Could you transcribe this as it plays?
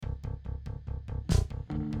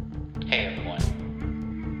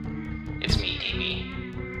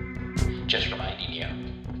just reminding you,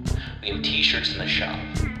 we have t-shirts in the shop.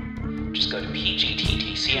 Just go to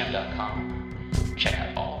pgttcm.com. Check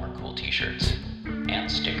out all of our cool t-shirts and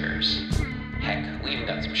stickers. Heck, we even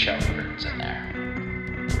got some shower curtains in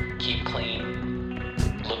there. Keep clean,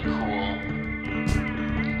 look cool,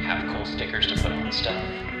 have cool stickers to put on stuff.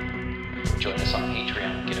 Join us on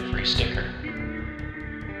Patreon, get a free sticker.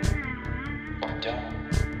 Or don't.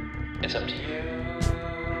 It's up to you.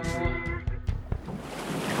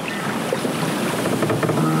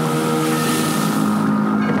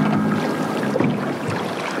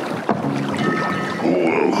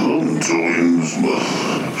 Welcome to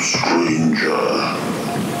Innsmouth, stranger.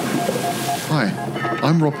 Hi,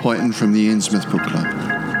 I'm Rob Whiten from the Innsmouth Book Club.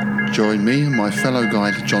 Join me and my fellow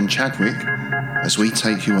guide John Chadwick as we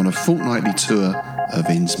take you on a fortnightly tour of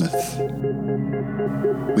Innsmouth.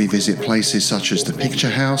 We visit places such as the Picture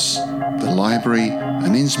House, the Library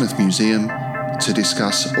and Innsmouth Museum to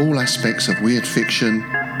discuss all aspects of weird fiction,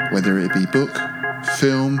 whether it be book,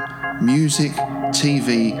 film, music,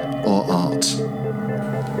 TV or art.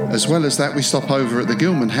 As well as that, we stop over at the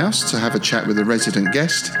Gilman House to have a chat with a resident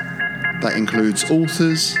guest. That includes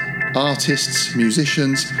authors, artists,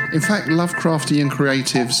 musicians, in fact Lovecraftian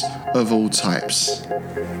creatives of all types.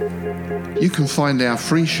 You can find our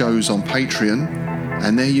free shows on Patreon,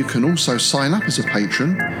 and there you can also sign up as a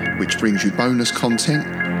patron, which brings you bonus content,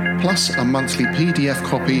 plus a monthly PDF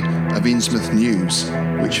copy of Innsmouth News,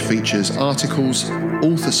 which features articles,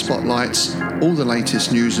 author spotlights, all the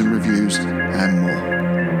latest news and reviews, and more.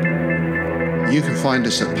 You can find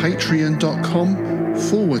us at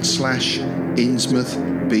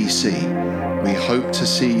patreon.com/InnsmouthBC. We hope to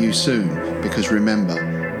see you soon, because remember,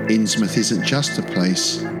 Innsmouth isn't just a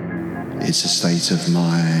place, it's a state of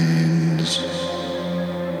mind.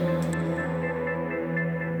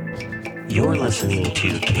 You're listening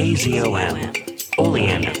to KZOM,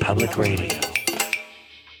 Oleander Public Radio.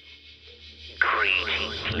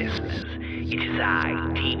 Greetings, listeners. It is I,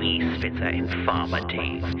 TV Spitzer and Farmer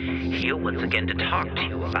Dave, here once again to talk to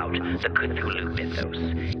you about the Cthulhu mythos,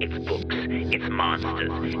 its books, its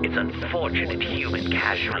monsters, its unfortunate human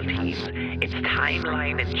casualties, its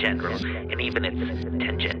timeline in general, and even its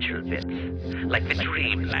tangential bits, like the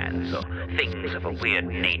dreamlands or things of a weird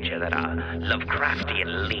nature that are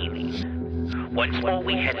Lovecraftian leaning. Once more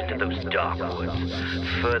we head into those dark woods,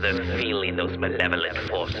 further feeling those malevolent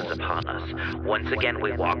forces upon us. Once again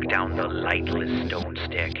we walk down the lightless stone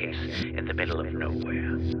staircase in the middle of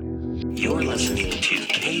nowhere. You're listening to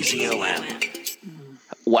KZOM.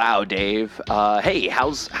 Wow, Dave. Hey,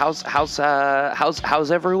 how's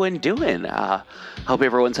everyone doing? Hope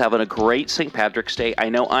everyone's having a great St. Patrick's Day. I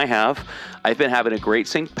know I have. I've been having a great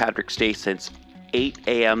St. Patrick's Day since 8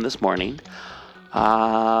 a.m. this morning.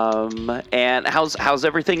 And how's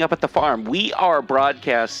everything up at the farm? We are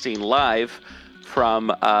broadcasting live from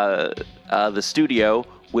the studio,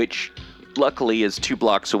 which luckily is 2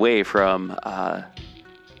 blocks away from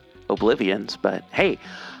Oblivion's. But hey,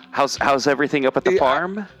 how's everything up at the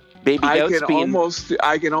farm? Baby goats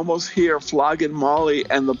I can almost hear Flogging Molly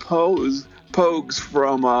and the Pogues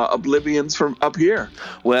from Oblivion's from up here.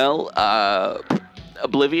 Well,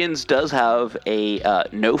 Oblivion's does have a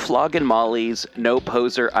no Flogging Molly's, no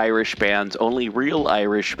poser Irish bands, only real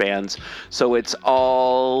Irish bands. So it's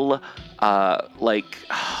all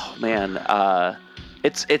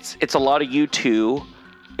it's a lot of U2.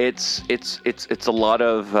 It's a lot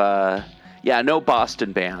of no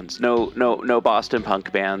Boston bands, no Boston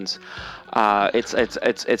punk bands. It's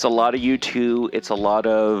a lot of U2. It's a lot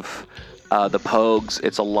of the Pogues.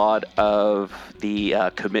 It's a lot of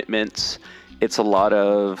the Commitments. It's a lot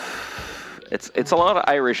of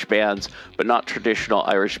Irish bands, but not traditional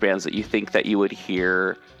Irish bands that you think that you would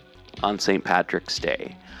hear on St. Patrick's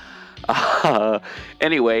Day.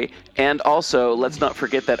 Anyway, and also let's not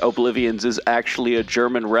forget that Oblivion's is actually a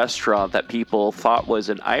German restaurant that people thought was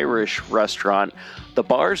an Irish restaurant. The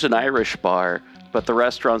bar's an Irish bar, but the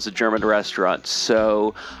restaurant's a German restaurant.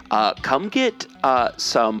 So come get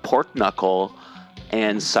some pork knuckle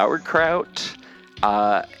and sauerkraut.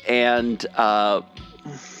 And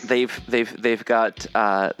they've got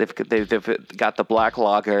the black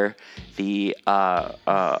lager.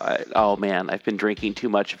 Oh man, I've been drinking too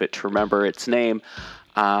much of it to remember its name.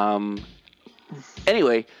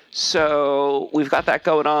 Anyway, so we've got that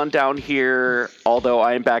going on down here. Although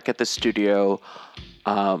I'm back at the studio,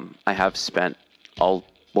 I have spent all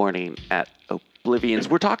morning at Oblivion's.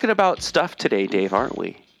 We're talking about stuff today, Dave, aren't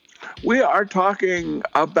we? We are talking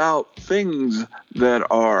about things that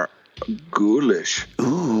are ghoulish.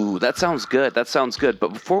 Ooh, that sounds good.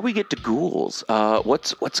 But before we get to ghouls,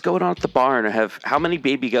 what's going on at the barn? How many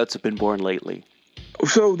baby goats have been born lately?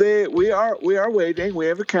 So we are waiting. We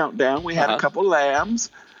have a countdown. We had a couple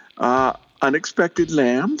lambs, unexpected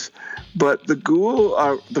lambs, but the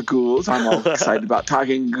ghouls. I'm all excited about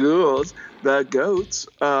talking ghouls. The goats.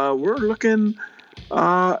 We're looking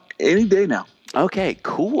any day now. Okay,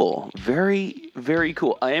 cool. Very, very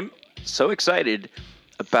cool. I am so excited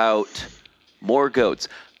about more goats.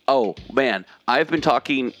 Oh, man. I've been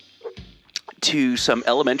talking to some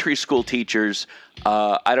elementary school teachers.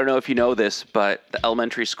 I don't know if you know this, but the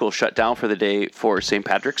elementary school shut down for the day for St.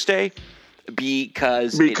 Patrick's Day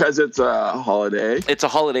because it's a holiday. It's a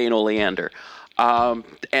holiday in Oleander. And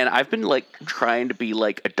I've been like trying to be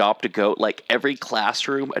like adopt a goat. Like every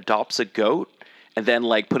classroom adopts a goat. And then,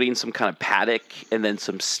 like, putting some kind of paddock and then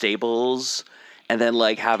some stables. And then,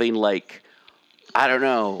 like, having, like, I don't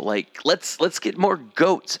know, like, let's get more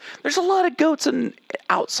goats. There's a lot of goats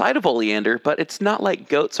outside of Oleander, but it's not like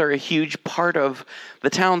goats are a huge part of the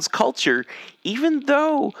town's culture. Even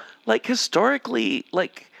though, like, historically,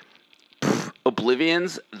 like,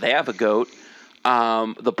 Oblivions, they have a goat.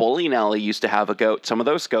 The bowling alley used to have a goat. Some of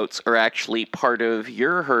those goats are actually part of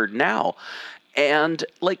your herd now. And,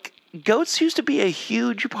 like, goats used to be a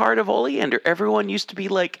huge part of Oleander. Everyone used to be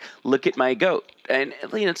like, look at my goat. And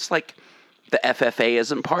it's like the FFA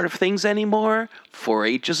isn't part of things anymore.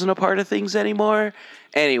 4-H isn't a part of things anymore.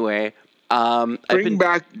 Anyway, bring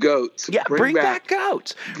back goats. Yeah, bring back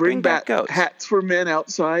goats. Bring back goats. Hats for men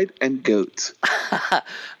outside and goats.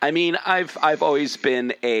 I mean, I've always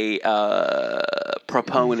been a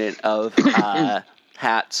proponent of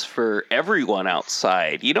hats for everyone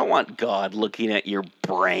outside. You don't want God looking at your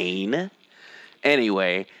brain.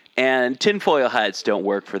 Anyway, and tinfoil hats don't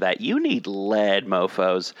work for that. You need lead,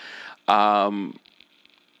 mofos.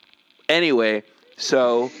 Anyway,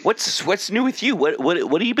 so what's new with you? What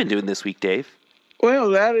have you been doing this week, Dave? Well,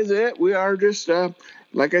 that is it. We are just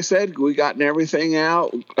like I said, we gotten everything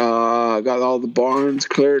out. Got all the barns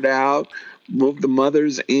cleared out. Moved the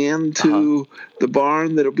mothers into the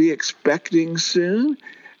barn that'll be expecting soon.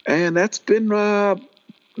 And that's been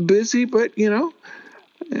busy, but,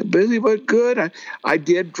 busy but good. I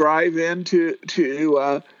did drive into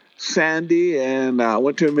Sandy and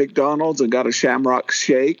went to a McDonald's and got a Shamrock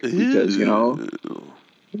Shake because,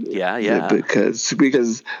 Yeah.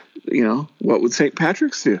 Because what would St.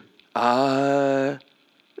 Patrick's do?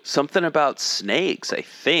 Something about snakes, I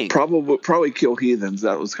think. Probably kill heathens.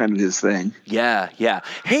 That was kind of his thing. Yeah.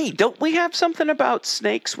 Hey, don't we have something about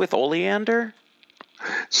snakes with Oleander?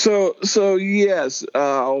 So yes,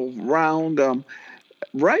 around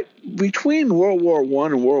right between World War I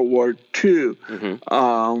and World War II,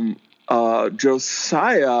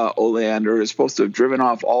 Josiah Oleander is supposed to have driven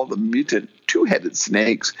off all the mutant two-headed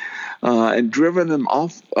snakes and driven them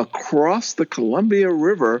off across the Columbia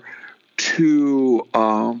River to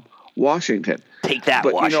Washington. Take that,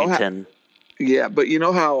 but Washington. But you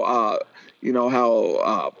know how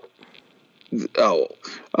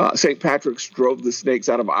St. Patrick's drove the snakes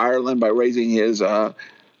out of Ireland by raising his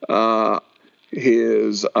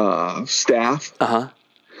staff.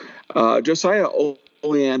 Josiah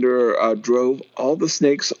Oleander drove all the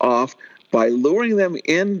snakes off by luring them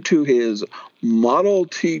into his Model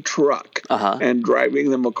T truck and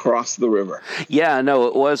driving them across the river. Yeah, no,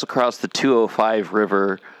 it was across the 205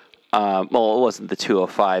 River. Well, it wasn't the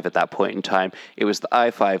 205 at that point in time. It was the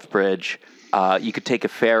I-5 bridge. You could take a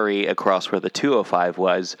ferry across where the 205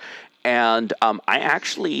 was. And I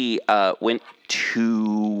actually went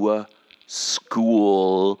to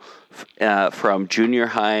school from junior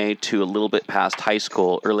high to a little bit past high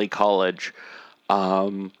school, early college,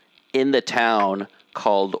 in the town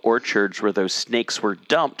called Orchards, where those snakes were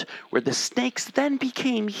dumped, where the snakes then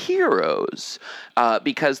became heroes,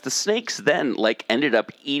 because the snakes then ended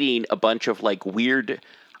up eating a bunch of weird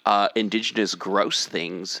indigenous gross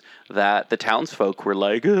things that the townsfolk were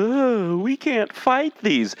like, oh, we can't fight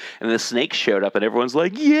these. And the snakes showed up and everyone's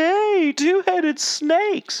like, yay, two-headed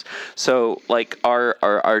snakes. So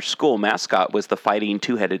our school mascot was the fighting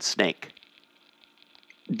two-headed snake.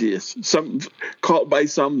 Yes, called by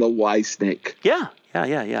some the Y snake. Yeah.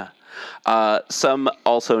 Some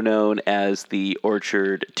also known as the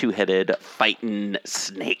Orchard two-headed fightin'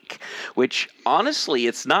 snake, which honestly,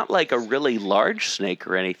 it's not like a really large snake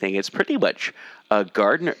or anything. It's pretty much a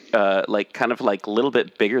gardener, kind of a little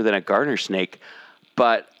bit bigger than a gardener snake,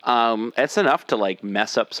 but it's enough to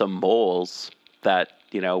mess up some moles that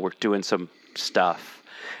were doing some stuff.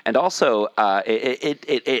 And also,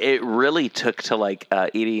 it really took to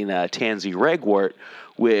eating tansy ragwort,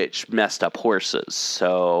 which messed up horses.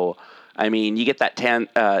 So, I mean, you get that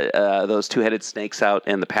those two-headed snakes out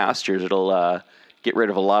in the pastures, it'll get rid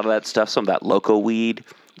of a lot of that stuff. Some of that loco weed,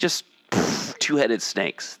 just 2 two-headed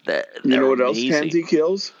snakes. You know what else Tansy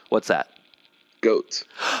kills? What's that? Goats.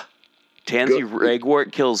 Tansy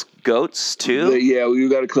ragwort kills goats too? You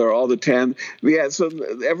got to clear all the Yeah, so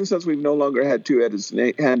ever since we've no longer had two-headed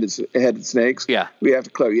headed snakes, we have to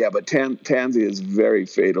clear. Yeah, but Tansy is very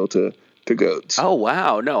fatal to goats. Oh,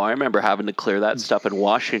 wow. No, I remember having to clear that stuff in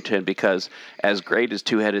Washington because as great as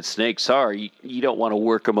two-headed snakes are, you don't want to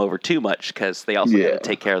work them over too much because they also got to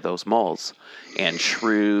take care of those moles and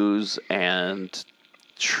shrews and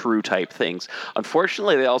shrew-type things.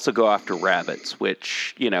 Unfortunately, they also go after rabbits,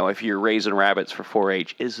 which, if you're raising rabbits for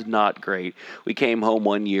 4-H, is not great. We came home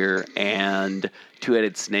one year and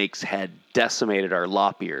two-headed snakes had decimated our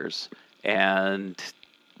lop ears, and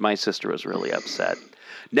my sister was really upset.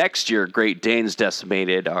 Next year, Great Danes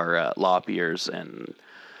decimated our lop ears, and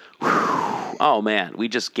oh man, we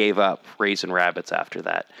just gave up raising rabbits after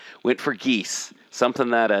that. Went for geese,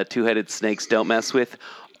 something that two-headed snakes don't mess with,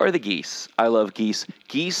 or the geese. I love geese.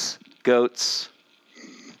 Geese, goats,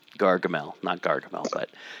 Gargamel. Not Gargamel, but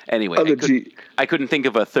anyway, I couldn't think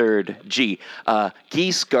of a third G.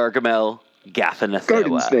 Geese, Gargamel, Gaffanathoa.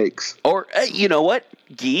 Garden snakes. Or, you know what?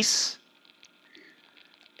 Geese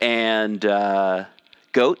and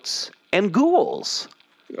goats and ghouls.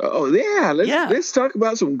 Oh, yeah. Let's talk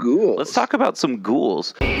about some ghouls. Let's talk about some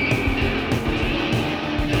ghouls.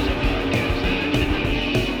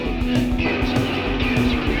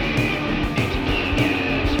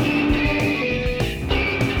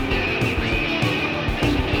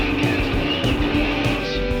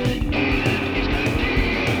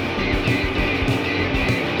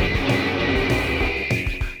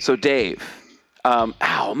 So, Dave,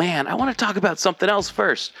 man, I want to talk about something else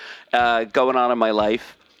first going on in my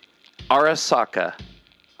life. Arasaka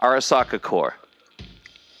Core.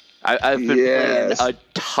 I've been playing a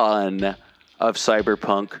ton of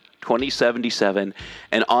Cyberpunk 2077,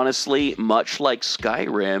 and honestly, much like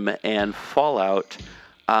Skyrim and Fallout,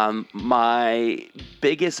 my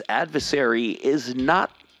biggest adversary is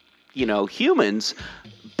not, humans,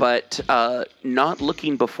 but not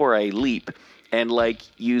looking before I leap. And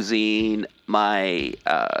using my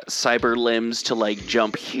cyber limbs to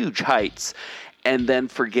jump huge heights, and then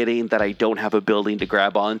forgetting that I don't have a building to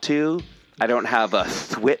grab onto. I don't have a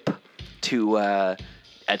thwip to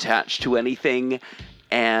attach to anything,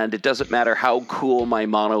 and it doesn't matter how cool my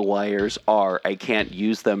mono wires are. I can't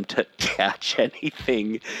use them to catch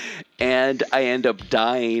anything, and I end up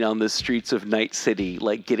dying on the streets of Night City,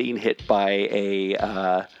 getting hit by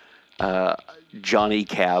a Johnny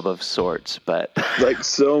Cab of sorts, but like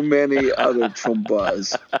so many other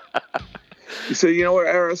Trumbas. So you know what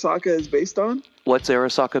Arasaka is based on? What's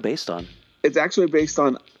Arasaka based on? It's actually based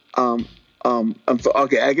on I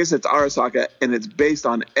guess it's Arasaka, and it's based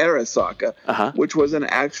on Arasaka, which was an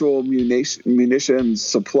actual munitions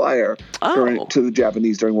supplier to the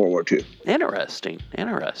Japanese during World War II. Interesting.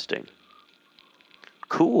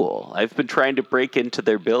 Cool. I've been trying to break into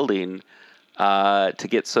their building to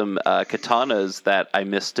get some katanas that I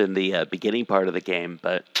missed in the beginning part of the game,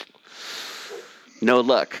 but no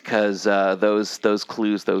luck, because those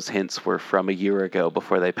clues, those hints were from a year ago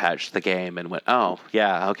before they patched the game and went, oh,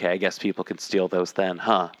 yeah, okay, I guess people can steal those then,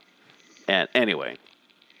 huh? And anyway,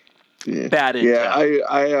 bad intel.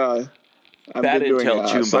 Yeah, I've been doing a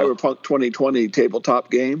Cyberpunk 2020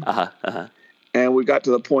 tabletop game. And we got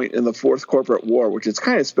to the point in the Fourth Corporate War, which is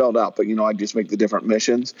kind of spelled out, but, I just make the different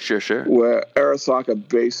missions. Sure. Where Arasaka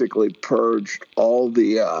basically purged all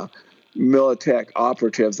the Militech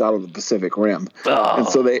operatives out of the Pacific Rim. Oh. And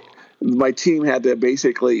so my team had to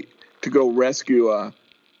basically to go rescue a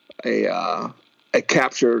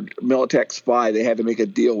captured Militech spy. They had to make a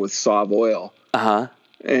deal with Sov Oil. And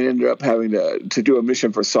ended up having to do a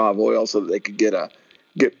mission for Sov Oil so that they could get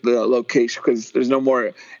the location, because there's no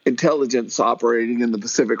more intelligence operating in the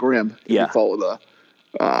Pacific Rim. You follow the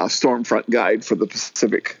Stormfront guide for the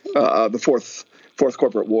Pacific, the Fourth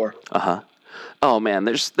Corporate War. Oh man,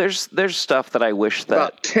 there's stuff that I wish that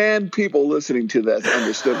about 10 people listening to this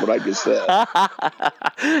understood what I just said.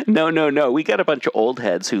 No. We got a bunch of old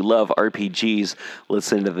heads who love RPGs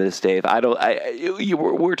listening to this, Dave.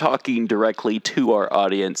 We're talking directly to our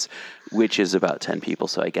audience, which is about 10 people.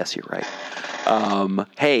 So I guess you're right.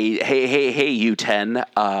 Hey, you 10.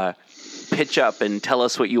 Pitch up and tell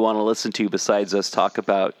us what you want to listen to besides us talk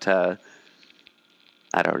about.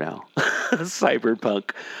 I don't know,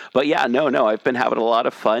 Cyberpunk. But yeah, no, I've been having a lot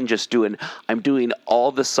of fun I'm doing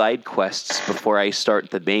all the side quests before I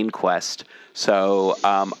start the main quest. So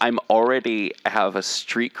I'm already have a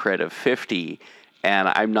street cred of 50, and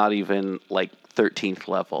I'm not even 13th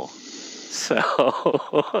level.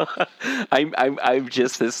 So I'm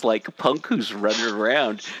just this like punk who's running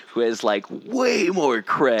around who has like way more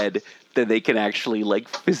cred than they can actually like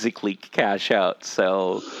physically cash out.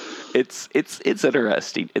 So it's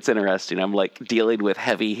interesting. It's interesting. I'm like dealing with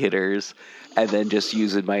heavy hitters and then just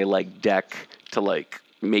using my like deck to like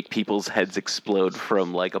make people's heads explode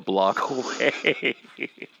from like a block away.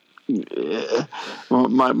 Well,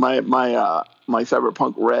 my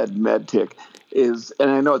Cyberpunk Red Medtic is, and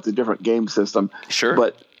I know it's a different game system, Sure.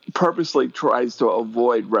 but purposely tries to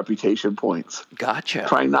avoid reputation points, Gotcha.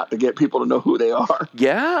 trying not to get people to know who they are.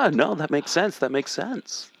 Yeah, no, that makes sense.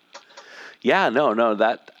 Yeah, no,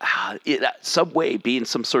 that Subway being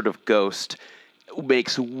some sort of ghost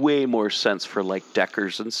makes way more sense for like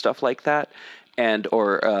deckers and stuff like that. And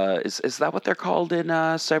is that what they're called in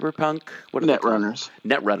Cyberpunk? What are they called? Netrunners.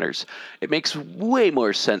 Netrunners. It makes way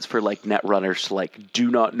more sense for like netrunners to like do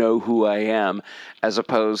not know who I am, as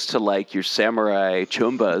opposed to like your samurai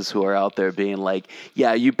chumbas who are out there being like,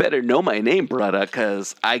 yeah, you better know my name, brother,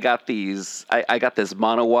 because I got these. I got this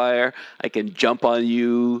monowire. I can jump on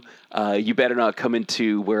you. You better not come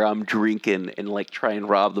into where I'm drinking and like try and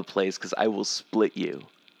rob the place, because I will split you.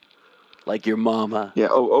 Like your mama. Yeah,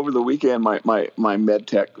 over the weekend, my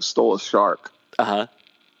MedTech stole a shark. Uh-huh.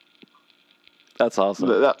 That's awesome.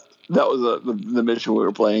 That was the mission we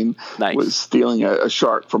were playing. Nice. Was stealing a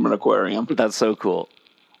shark from an aquarium. That's so cool.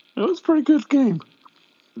 It was a pretty good game.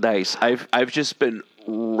 Nice. I've just been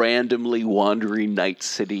randomly wandering Night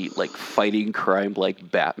City, like fighting crime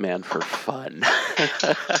like Batman for fun.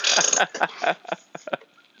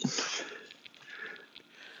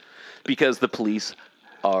 Because the police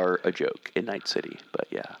are a joke in Night City, but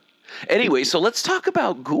yeah. Anyway, so let's talk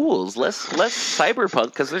about ghouls. Less cyberpunk,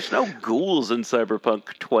 because there's no ghouls in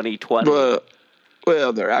Cyberpunk 2020.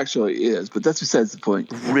 Well, there actually is, but that's besides the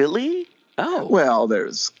point. Really? Oh. Well,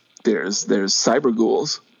 there's cyber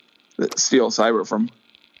ghouls that steal cyber from.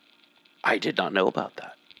 I did not know about that.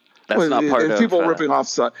 That's not part of people ripping off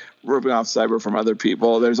cyber from other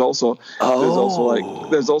people. There's also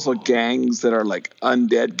gangs that are like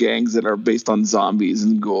undead gangs that are based on zombies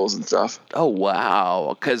and ghouls and stuff. Oh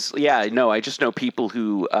wow! Because I just know people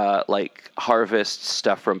who like harvest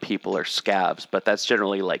stuff from people or scabs, but that's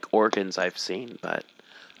generally like organs I've seen. But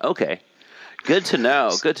okay, good to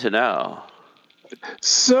know. Good to know.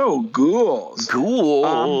 So ghouls.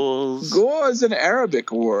 Ghouls. Ghoul is an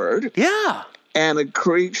Arabic word. Yeah. And a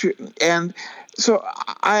creature, and so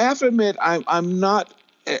I have to admit, I'm not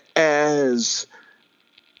as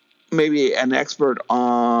maybe an expert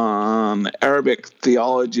on Arabic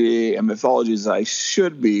theology and mythology as I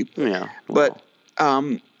should be. Yeah. Well.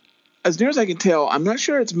 But as near as I can tell, I'm not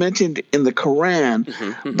sure it's mentioned in the Quran,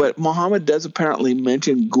 but Muhammad does apparently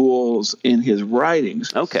mention ghouls in his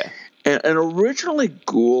writings. Okay. And originally,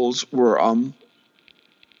 ghouls were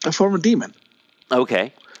a form of demon.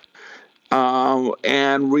 Okay.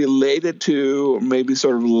 And related to maybe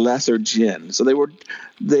sort of lesser jinn. So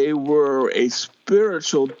they were a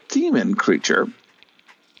spiritual demon creature.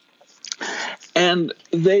 And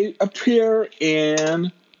they appear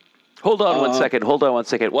in... Hold on one second.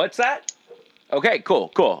 What's that? Okay, cool.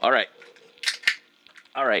 All right.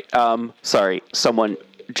 Sorry. Someone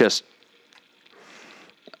just...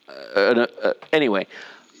 anyway.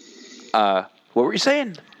 What were you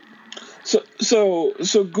saying? So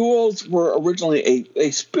ghouls were originally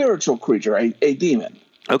a spiritual creature, a demon.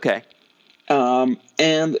 Okay.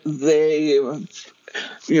 And they,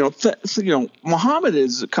 Muhammad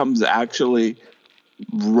comes actually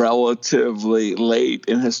relatively late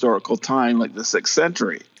in historical time, like the 6th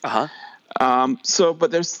century. Uh-huh.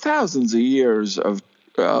 But there's thousands of years of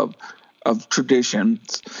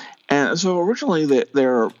traditions, and so originally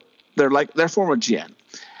they're form of jinn.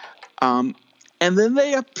 And then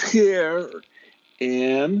they appear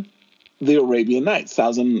in the Arabian Nights,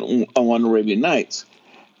 1001 Arabian Nights.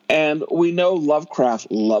 And we know Lovecraft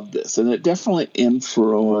loved this, and it definitely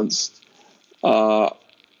influenced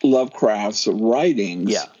Lovecraft's writings.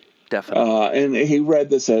 Yeah, definitely. And he read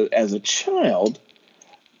this as a child.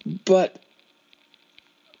 But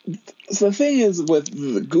the thing is with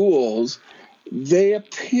the ghouls, they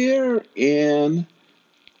appear in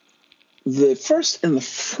the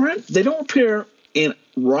front. They don't appear in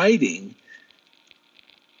writing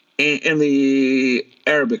in the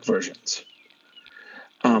Arabic versions.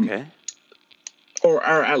 Okay. Or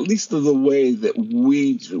at least the way that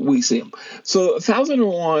we see them. So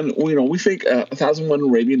 1001, we think 1001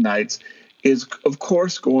 Arabian Nights is, of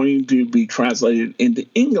course, going to be translated into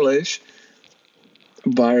English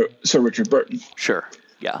by Sir Richard Burton. Sure.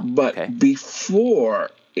 Yeah. But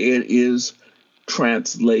before it is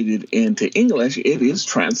translated into English. It is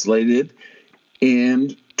translated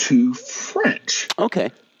into French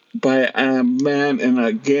Okay. by a man, and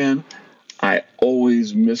again, I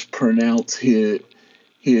always mispronounce his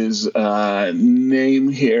name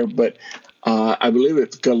here, but I believe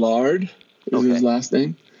it's Gallard is his last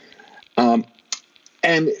name.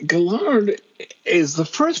 And Gallard is the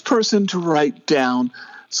first person to write down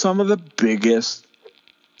some of the biggest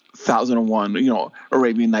 1001,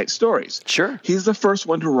 Arabian Nights stories. Sure. He's the first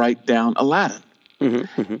one to write down Aladdin.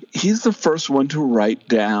 He's the first one to write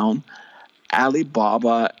down Ali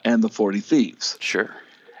Baba and the 40 Thieves. Sure.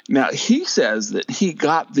 Now, he says that he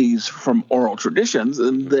got these from oral traditions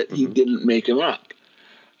and that he didn't make them up.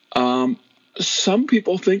 Some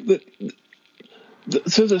people think that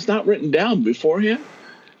since it's not written down beforehand,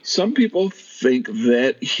 some people think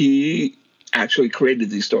that he actually created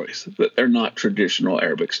these stories, that they're not traditional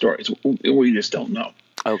Arabic stories. We just don't know.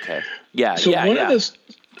 Okay. Yeah. So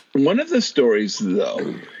one of the stories,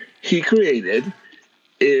 though, he created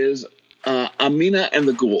is Amina and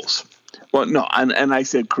the Ghouls. Well, no, and I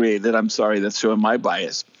said created. I'm sorry, that's showing my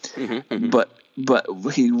bias. But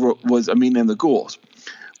he was Amina and the Ghouls,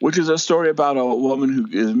 which is a story about a woman who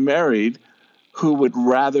is married who would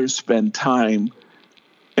rather spend time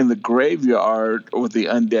in the graveyard with the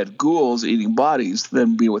undead ghouls eating bodies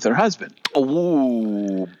than be with her husband.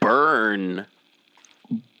 Ooh, burn.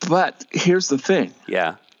 But here's the thing.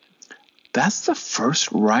 Yeah. That's the first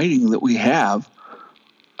writing that we have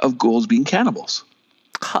of ghouls being cannibals.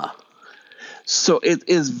 Huh. So it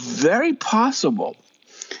is very possible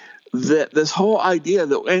that this whole idea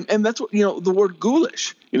that, and that's what, the word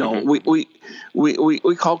ghoulish,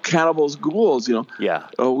 we call cannibals ghouls, Yeah.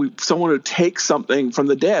 Someone who takes something from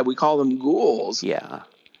the dead, we call them ghouls. Yeah.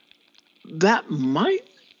 That might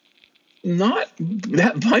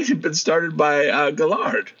have been started by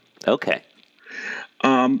Gallard. Okay.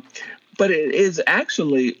 But it is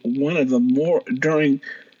actually one of the more,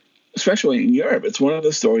 especially in Europe, it's one of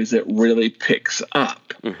the stories that really picks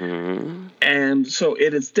up. And so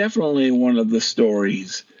it is definitely one of the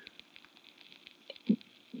stories,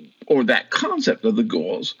 or that concept of the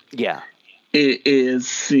ghouls. Yeah. It is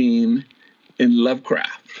seen in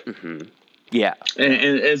Lovecraft. Yeah. And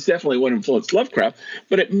it's definitely what influenced Lovecraft,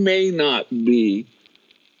 but it may not be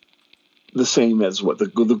the same as what the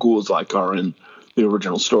ghouls are in the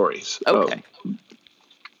original stories. Okay.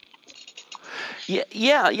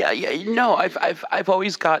 Yeah. No, I've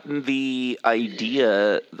always gotten the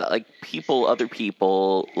idea that other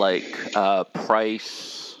people like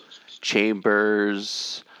Price,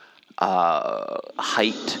 Chambers,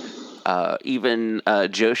 Haidt, even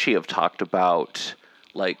Joshi have talked about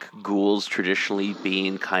ghouls traditionally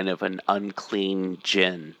being kind of an unclean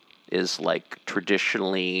jinn is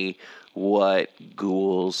traditionally what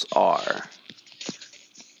ghouls are.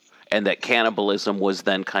 And that cannibalism was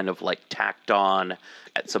then kind of tacked on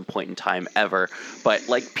at some point in time ever. But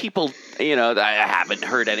people, I haven't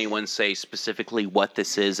heard anyone say specifically what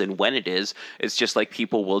this is and when it is. It's just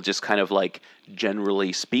people will just kind of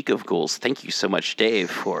generally speak of ghouls. Thank you so much, Dave,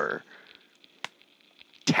 for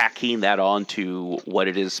tacking that on to what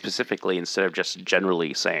it is specifically instead of just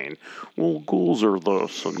generally saying, well, ghouls are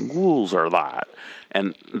this and ghouls are that.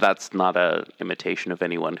 And that's not a imitation of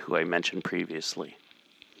anyone who I mentioned previously.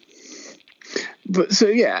 But so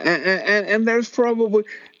yeah, and there's probably,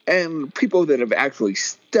 and people that have actually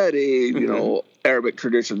studied, Arabic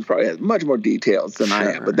traditions probably has much more details than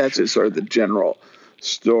I have. But that's just sort of the general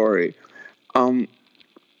story, and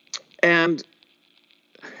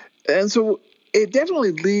so it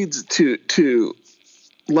definitely leads to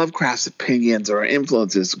Lovecraft's opinions or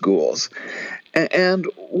influences ghouls, and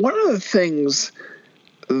one of the things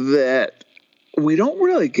that we don't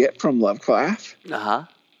really get from Lovecraft.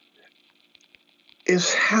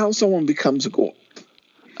 Is how someone becomes a ghoul.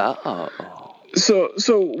 Oh. So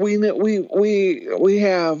we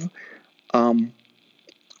have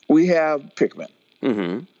Pickman.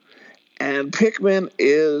 And Pickman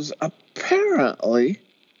is apparently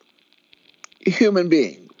a human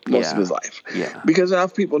being most of his life. Yeah. Because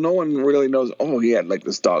enough people, no one really knows, he had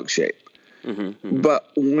this dog shape. But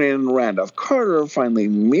when Randolph Carter finally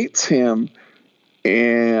meets him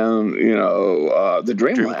in, the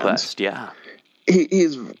Dreamlands. Dreamquest, yeah.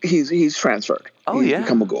 He's transferred. He's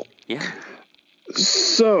become a ghoul. Yeah.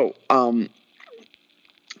 So,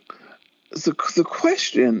 the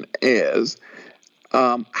question is,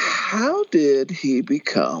 how did he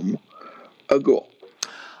become a ghoul?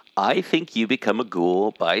 I think you become a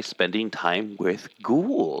ghoul by spending time with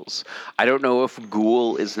ghouls. I don't know if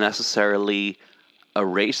ghoul is necessarily a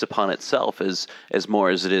race upon itself as more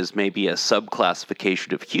as it is maybe a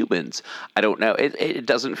subclassification of humans. I don't know. It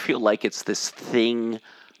doesn't feel like it's this thing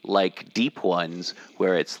like Deep Ones,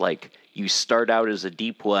 where it's like you start out as a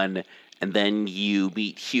Deep One, and then you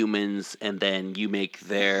meet humans, and then you make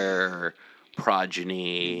their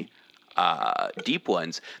progeny Deep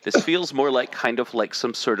Ones. This feels more like kind of like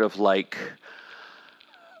some sort of like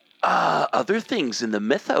other things in the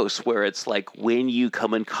mythos, where it's like when you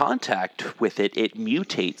come in contact with it, it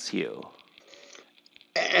mutates you.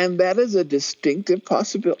 And that is a distinctive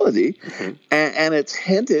possibility, and it's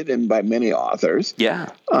hinted in by many authors. Yeah.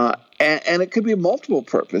 And it could be multiple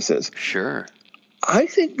purposes. Sure. I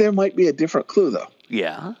think there might be a different clue, though.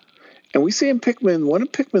 Yeah. And we see in Pickman, one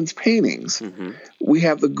of Pickman's paintings, we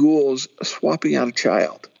have the ghouls swapping out a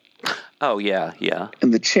child. Oh, yeah, yeah.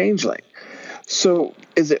 And the changeling. So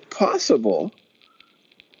is it possible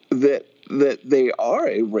that they are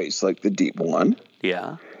a race like the Deep One?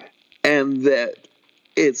 Yeah. And that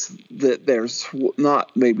they're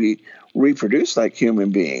not maybe reproduced like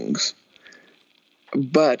human beings,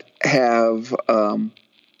 but have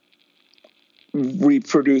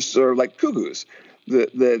reproduced, or like cuckoos,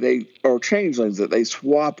 they or changelings, that they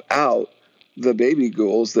swap out the baby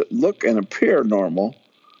ghouls that look and appear normal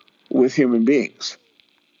with human beings.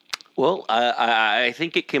 Well, I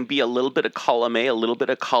think it can be a little bit of column A, a little bit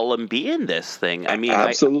of column B in this thing. I mean,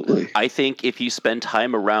 absolutely. I think if you spend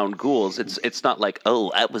time around ghouls, it's not like,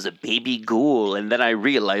 oh, I was a baby ghoul, and then I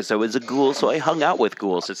realized I was a ghoul, so I hung out with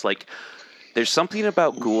ghouls. It's like, there's something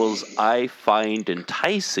about ghouls I find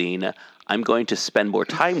enticing. I'm going to spend more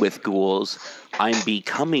time with ghouls. I'm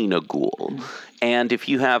becoming a ghoul. And if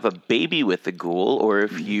you have a baby with a ghoul, or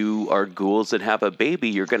if you are ghouls that have a baby,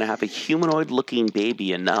 you're going to have a humanoid-looking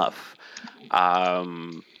baby enough.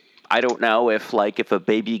 I don't know if a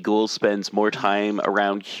baby ghoul spends more time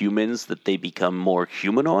around humans, that they become more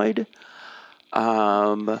humanoid.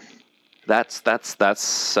 That's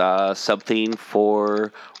something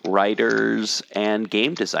for writers and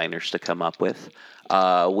game designers to come up with.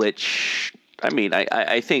 Which, I mean,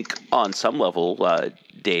 I think on some level,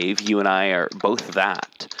 Dave, you and I are both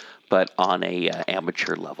that, but on a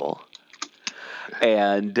amateur level.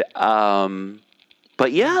 And,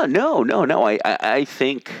 but yeah, no. I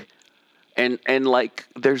think, and like,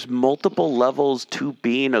 there's multiple levels to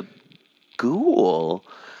being a ghoul.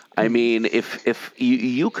 I mean, if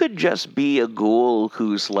you could just be a ghoul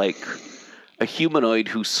who's like a humanoid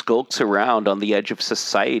who skulks around on the edge of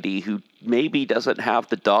society, who maybe doesn't have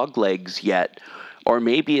the dog legs yet, or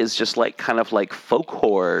maybe is just like kind of like folk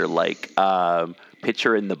horror, like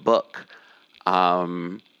picture in the book.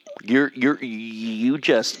 You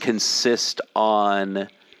just consist on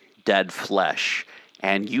dead flesh,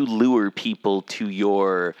 and you lure people to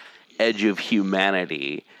your edge of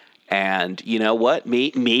humanity. And you know what?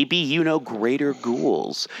 Maybe greater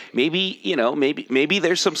ghouls. Maybe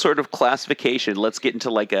there's some sort of classification. Let's get into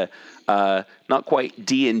like a not quite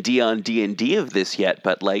D&D on D&D of this yet,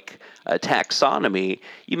 but like a taxonomy.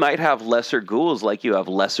 You might have lesser ghouls, like you have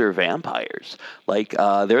lesser vampires. Like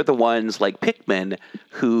they're the ones like Pickman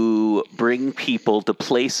who bring people to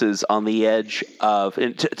places on the edge of to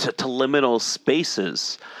liminal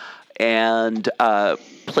spaces and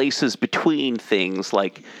places between things,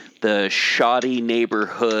 like the shoddy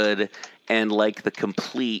neighborhood and like the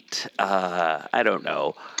complete, lack of, I don't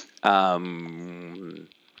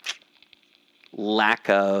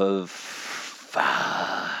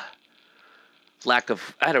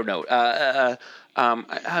know.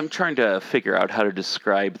 I'm trying to figure out how to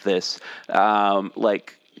describe this.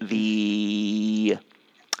 Like the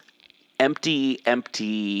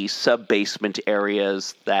empty sub-basement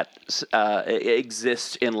areas that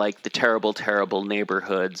exist in like the terrible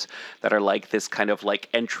neighborhoods that are like this kind of like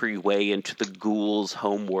entryway into the ghouls'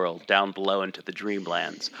 homeworld down below into the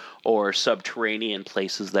dreamlands, or subterranean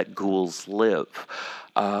places that ghouls live.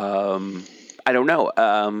 I don't know.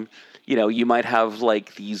 You might have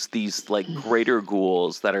like these like greater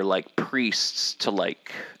ghouls that are like priests to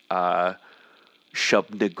like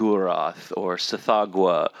Shub-Niggurath or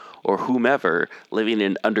Sithagwa or whomever, living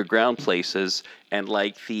in underground places, and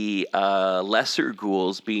like the lesser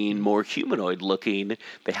ghouls being more humanoid looking.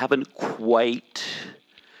 They haven't quite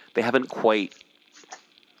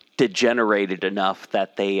degenerated enough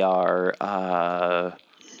that they are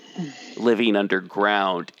living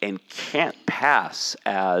underground and can't pass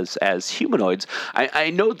as humanoids.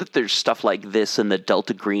 I know that there's stuff like this in the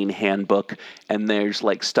Delta Green handbook, and there's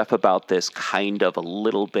like stuff about this kind of a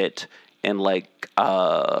little bit in like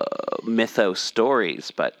mythos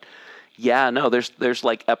stories, but yeah, no, there's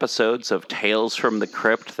like episodes of Tales from the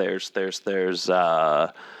Crypt. There's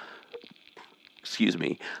excuse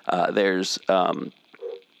me, there's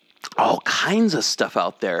all kinds of stuff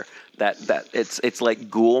out there that it's like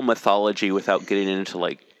ghoul mythology without getting into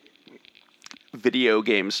like video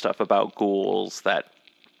game stuff about ghouls that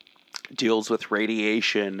deals with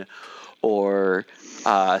radiation, or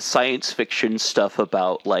science fiction stuff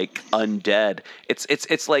about like undead.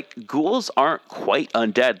 It's like ghouls aren't quite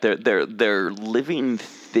undead. They're living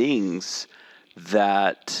things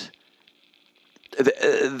that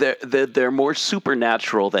they're more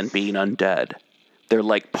supernatural than being undead. They're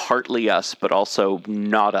like partly us, but also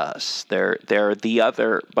not us. They're the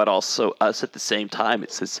other, but also us at the same time.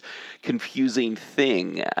 It's this confusing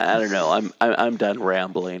thing. I don't know. I'm done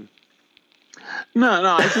rambling. No,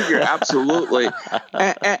 I think you're absolutely,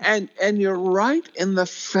 and you're right in the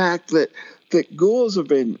fact that ghouls have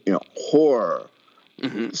been, horror,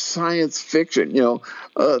 science fiction.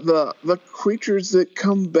 The creatures that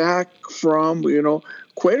come back from,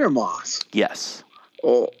 Quatermass. Yes.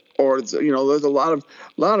 Or there's a lot of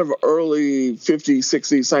early 50s,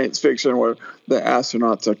 60s science fiction where the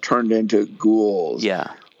astronauts are turned into ghouls.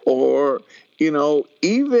 Yeah. Or,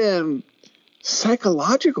 even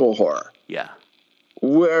psychological horror. Yeah.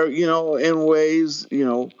 Where, in ways,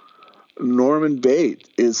 Norman Bates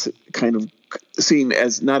is kind of seen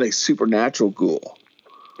as not a supernatural ghoul.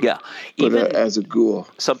 Yeah. But as a ghoul.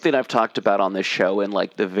 Something I've talked about on this show in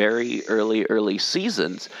like the very early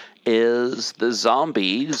seasons is the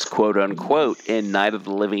zombies, quote unquote, in Night of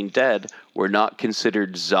the Living Dead were not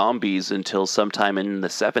considered zombies until sometime in the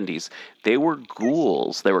 70s. They were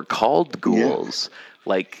ghouls. They were called ghouls. Yeah.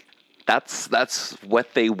 Like that's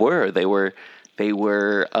what they were. They were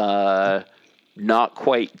not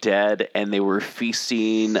quite dead, and they were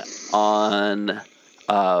feasting on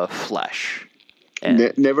flesh.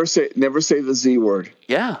 And never say the Z word.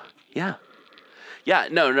 Yeah.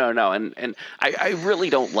 No. And I really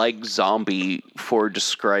don't like zombie for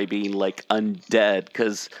describing like undead,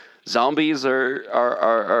 because zombies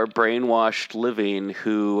are brainwashed living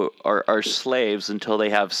who are slaves until they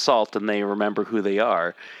have salt and they remember who they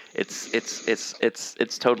are.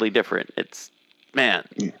 It's totally different.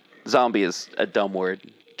 Zombie is a dumb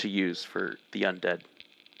word to use for the undead.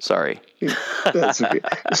 Sorry. Yeah, that's okay.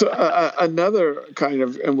 So another kind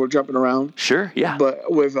of, and we're jumping around. Sure. Yeah.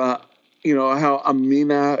 But with how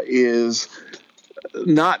Amina is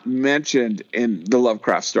not mentioned in the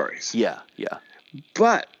Lovecraft stories. Yeah.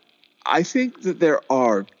 But I think that there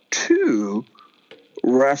are two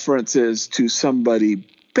references to somebody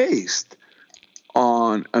based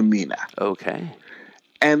on Amina. Okay.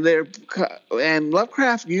 And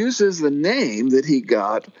Lovecraft uses the name that he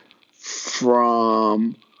got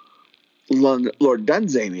from Lord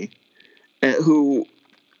Dunsany, who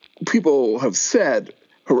people have said,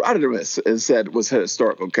 Herodotus has said was a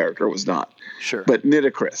historical character, was not. Sure. But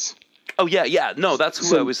Nitocris. Oh, yeah. No, that's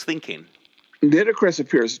who I was thinking. Nitocris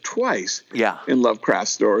appears twice in Lovecraft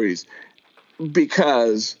stories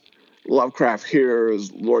because Lovecraft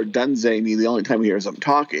hears Lord Dunsany, the only time he hears him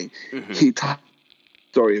talking, he talks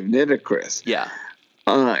the story of Nitocris. Yeah.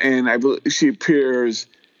 And I believe she appears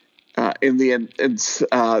in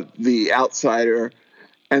The Outsider.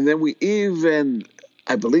 And then we even,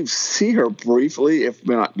 I believe, see her briefly, if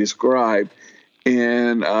not described,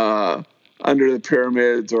 in Under the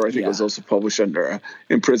Pyramids, or I think it was also published under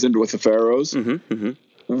Imprisoned with the Pharaohs,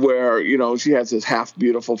 where, she has this half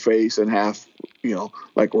beautiful face and half,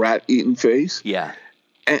 like rat-eaten face. Yeah.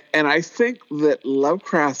 And I think that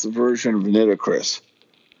Lovecraft's version of Nitocris,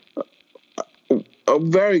 a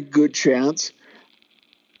very good chance,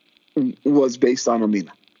 was based on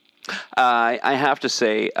Amina. I have to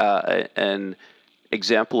say, an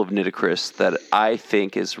example of Nitocris that I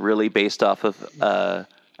think is really based off of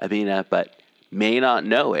Amina, but may not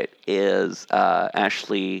know it, is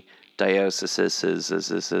Ashley Diosis's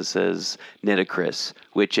Nitocris,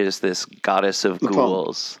 which is this goddess of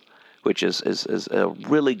ghouls, which is a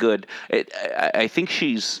really good. I think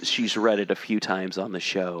she's read it a few times on the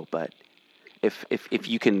show, but if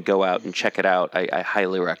you can go out and check it out, I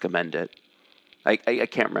highly recommend it. I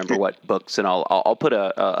can't remember what books, and I'll put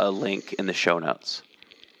a link in the show notes.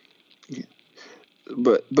 Yeah.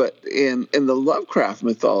 But in the Lovecraft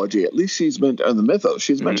mythology, at least she's mentioned, in the mythos,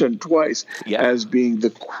 she's mentioned twice as being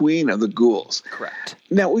the queen of the ghouls. Correct.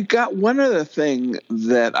 Now, we got one other thing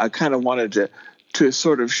that I kind of wanted to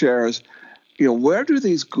sort of share is, where do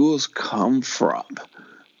these ghouls come from?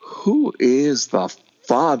 Who is the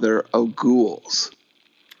father of ghouls?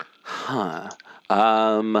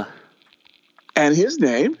 And his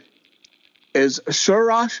name is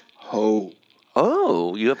Shurash Ho.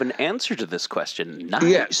 Oh, you have an answer to this question. Nice.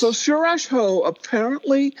 Yeah, so Shurash Ho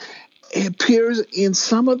apparently It appears in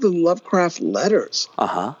some of the Lovecraft letters,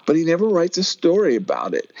 but he never writes a story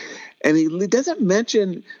about it. And he doesn't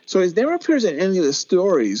mention, so he never appears in any of the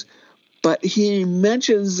stories, but he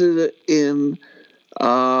mentions it in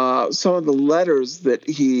some of the letters that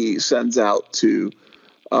he sends out to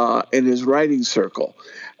in his writing circle,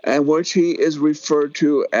 and which he is referred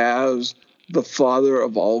to as the father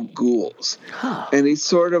of all ghouls. And he's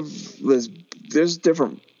sort of there's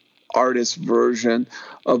different artist version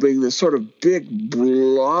of being this sort of big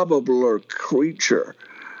blobular creature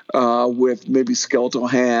with maybe skeletal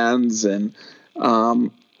hands, and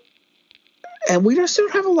we just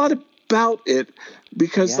don't have a lot about it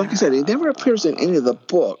because, like I said, it never appears in any of the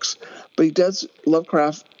books, but he does.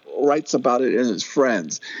 Lovecraft writes about it in his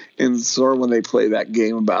friends, and sort of when they play that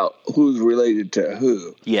game about who's related to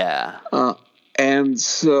who. Yeah. And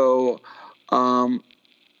so.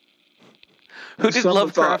 Who did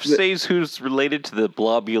Lovecraft say who's related to the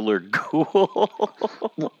blobular ghoul?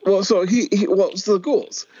 Well, so it's the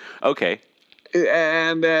ghouls. Okay.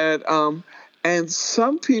 And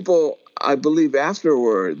some people, I believe,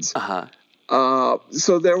 afterwards.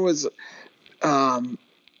 So there was.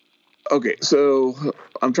 Okay, so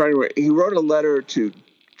I'm trying to. He wrote a letter to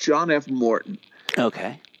John F. Morton.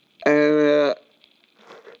 Okay. And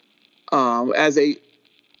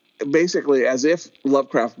basically as if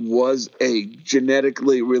Lovecraft was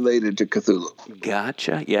genetically related to Cthulhu.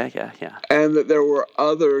 Gotcha. Yeah. And that there were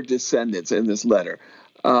other descendants in this letter.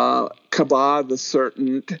 Kabah the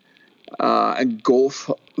Certain, and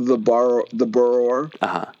Golf the Burrower.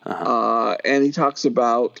 And he talks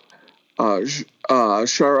about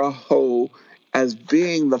Sharaho as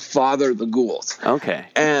being the father of the ghouls. Okay.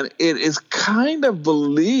 And it is kind of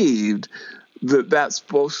believed that that's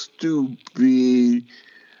supposed to be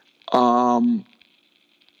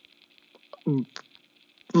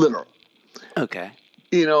literal. Okay.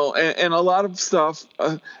 You know, and a lot of stuff,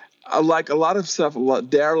 Derleth,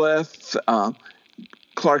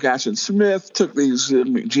 Clark Ashton Smith took these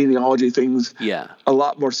genealogy things a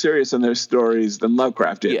lot more serious in their stories than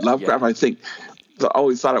Lovecraft did. Lovecraft, I think,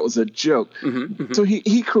 always thought it was a joke. So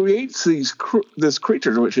he creates this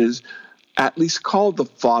creature, which is at least called the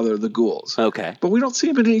father of the ghouls. Okay. But we don't see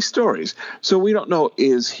him in any stories. So we don't know,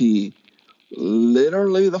 is he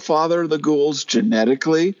literally the father of the ghouls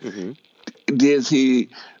genetically? Is he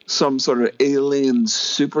some sort of alien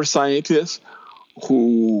super scientist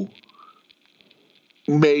who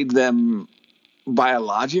made them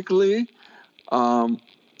biologically?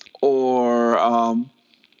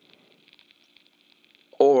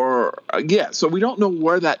 So we don't know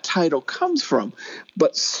where that title comes from,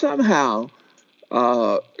 but somehow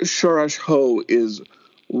Sharash Ho is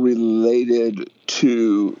related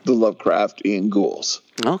to the Lovecraftian ghouls.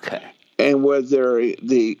 Okay. And whether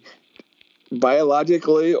the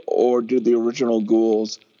biologically or do the original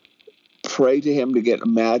ghouls pray to him to get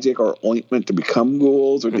magic or ointment to become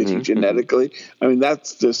ghouls, or did he genetically? I mean,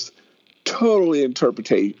 that's just totally up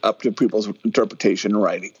to people's interpretation and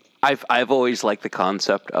writing. I've always liked the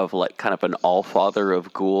concept of like kind of an all-father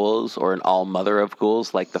of ghouls or an all-mother of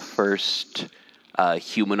ghouls, like the first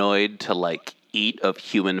humanoid to like eat of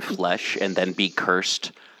human flesh and then be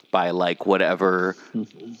cursed by like whatever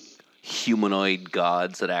humanoid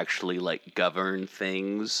gods that actually like govern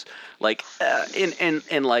things, like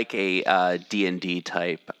in like a D&D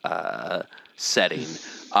type setting.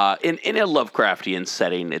 In a Lovecraftian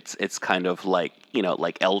setting, it's kind of like, you know,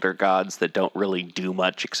 like elder gods that don't really do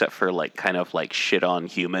much except for like kind of like shit on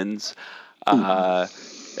humans.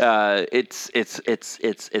 It's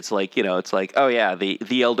like, you know, it's like, oh yeah,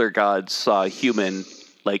 the elder gods saw a human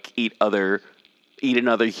like eat another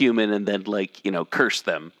human and then like, you know, curse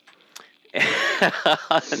them.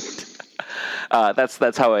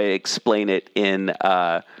 That's how I explain it in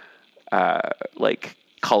like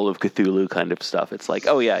Call of Cthulhu kind of stuff. It's like,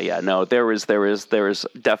 oh yeah, no, there was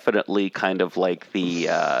definitely kind of like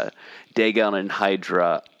the Dagon and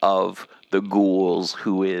Hydra of the ghouls,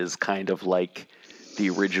 who is kind of like the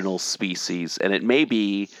original species, and it may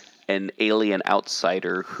be an alien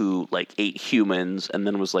outsider who like ate humans and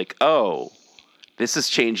then was like, oh, this is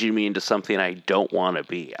changing me into something I don't want to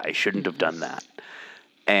be. I shouldn't have done that.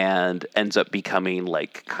 And ends up becoming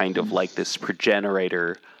like kind of like this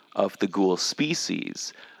progenitor of the ghoul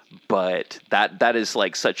species. But that is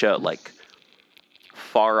like such a like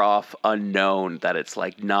far off unknown that it's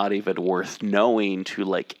like not even worth knowing to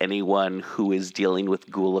like anyone who is dealing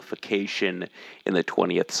with ghoulification in the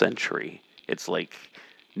 20th century. It's like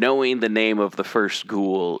knowing the name of the first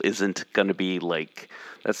ghoul isn't going to be like,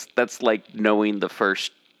 that's like knowing the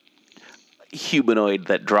first humanoid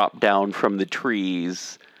that dropped down from the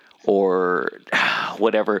trees, or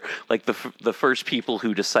whatever. Like the first people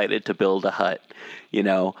who decided to build a hut, you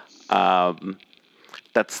know.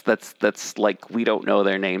 That's like, we don't know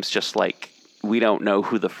their names, just like we don't know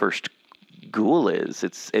who the first ghoul is.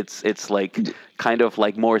 It's like kind of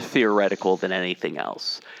like more theoretical than anything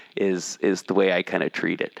else is the way I kind of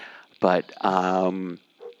treat it. But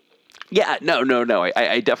yeah, no.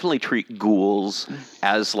 I definitely treat ghouls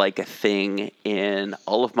as like a thing in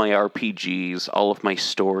all of my RPGs, all of my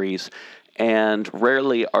stories, and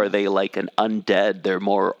rarely are they like an undead. They're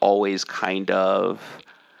more always kind of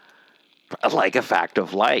like a fact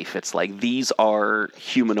of life. It's like these are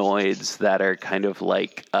humanoids that are kind of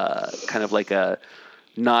like a,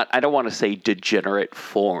 not, I don't want to say degenerate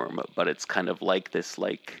form, but it's kind of like this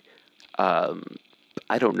like I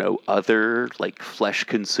don't know, other, like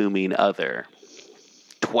flesh-consuming other.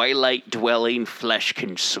 Twilight-dwelling,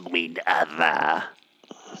 flesh-consuming other.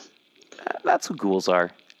 That's what ghouls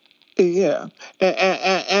are. Yeah.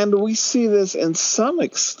 And we see this in some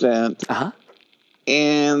extent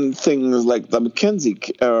in things like the Mackenzie,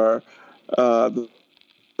 or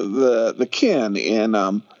the kin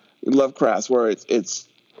in Lovecraft, where it's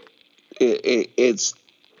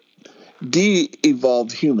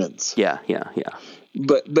de-evolved humans. Yeah.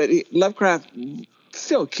 But Lovecraft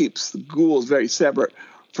still keeps the ghouls very separate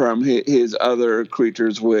from his other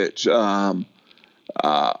creatures, which are,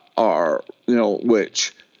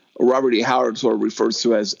 which Robert E. Howard sort of refers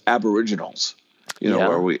to as aboriginals.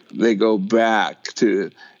 Where they go back to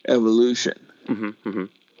evolution.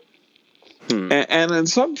 And in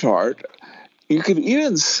some part, you could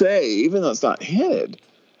even say, even though it's not hinted,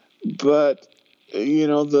 but the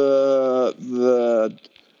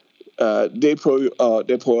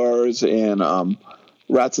Deployers and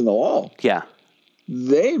Rats in the Wall. Yeah.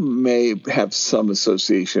 They may have some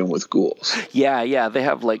association with ghouls. Yeah. They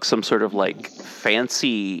have like some sort of like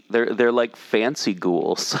fancy. They're like fancy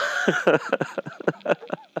ghouls.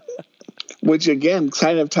 Which again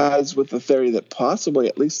kind of ties with the theory that possibly,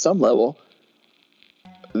 at least some level,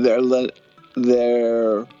 they're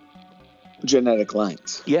genetic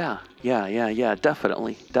lines. Yeah.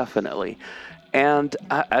 Definitely. And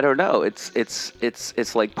I don't know.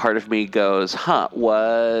 It's like part of me goes,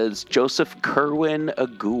 was Joseph Kerwin a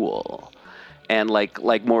ghoul? And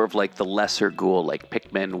like more of like the lesser ghoul, like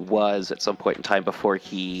Pickman was at some point in time before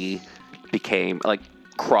he became like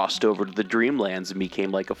crossed over to the Dreamlands and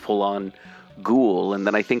became like a full-on ghoul. And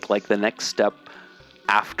then I think like the next step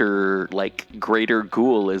after like greater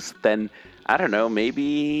ghoul is then, I don't know,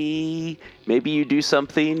 maybe you do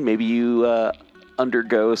something, maybe you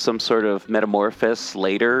undergo some sort of metamorphosis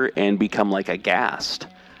later and become like a ghast.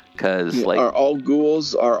 Because like, are all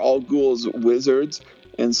ghouls wizards,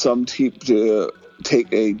 and some to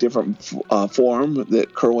take a different form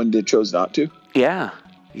that Kerwin chose not to? Yeah,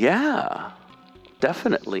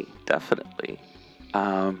 definitely.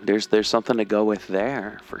 There's something to go with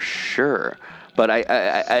there for sure. But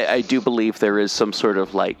I do believe there is some sort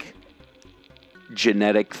of like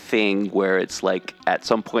genetic thing where it's like at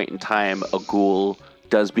some point in time a ghoul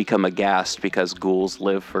does become a ghast because ghouls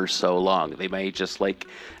live for so long. They may just like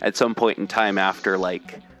at some point in time after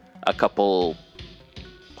like a couple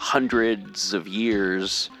hundreds of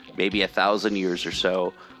years, maybe 1,000 years or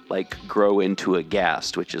so, like grow into a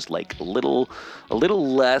ghast, which is like a little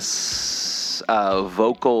less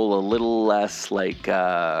vocal, a little less like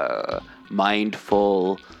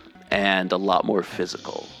mindful, and a lot more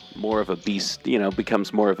physical. More of a beast,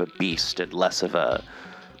 becomes more of a beast and less of a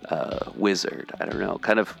wizard. I don't know,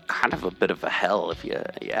 kind of a bit of a hell if you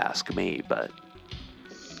ask me, but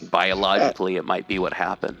biologically it might be what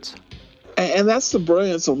happens. And that's the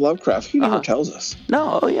brilliance of Lovecraft. He never tells us.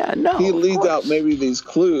 No. He leaves out maybe these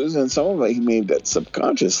clues, and some of it he made that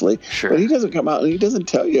subconsciously. Sure. But he doesn't come out and he doesn't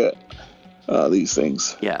tell you these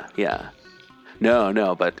things. Yeah.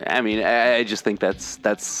 No, but I mean, I just think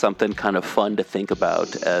that's something kind of fun to think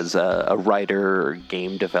about as a writer or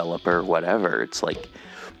game developer, whatever. It's like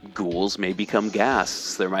ghouls may become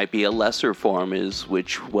ghasts. There might be a lesser form,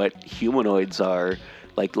 what humanoids are,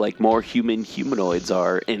 like more human humanoids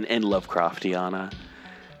are in Lovecraftiana.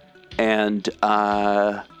 And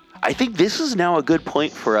I think this is now a good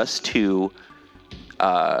point for us to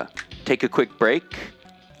take a quick break.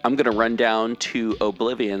 I'm going to run down to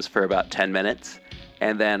Oblivions for about 10 minutes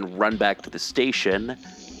and then run back to the station,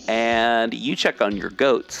 and you check on your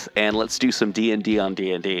goats, and let's do some D&D on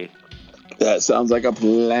D&D. That sounds like a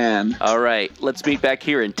plan. All right, let's meet back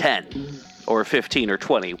here in 10 or 15 or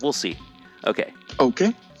 20. We'll see. Okay.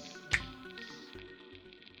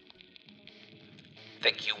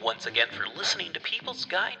 Thank you once again for listening to People's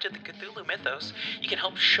Guide to the Cthulhu Mythos. You can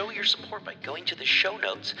help show your support by going to the show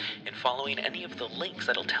notes and following any of the links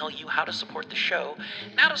that'll tell you how to support the show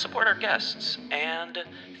and how to support our guests. And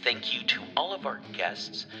thank you to all of our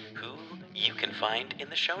guests who you can find in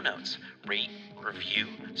the show notes. Rate, review,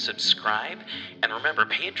 subscribe, and remember,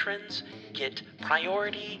 patrons get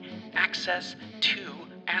priority access to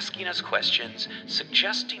asking us questions,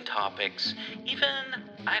 suggesting topics, even,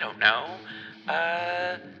 I don't know,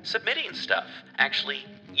 submitting stuff. Actually,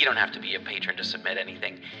 you don't have to be a patron to submit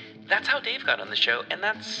anything. That's how Dave got on the show, and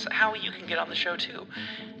that's how you can get on the show too.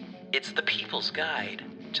 It's the People's Guide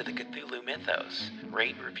to the Cthulhu Mythos.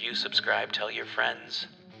 Rate, review, subscribe, tell your friends.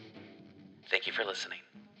 Thank you for listening.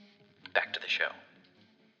 Back to the show.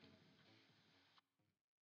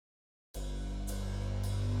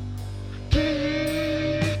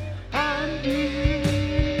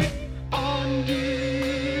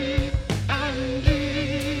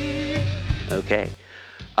 Okay.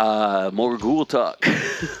 More ghoul talk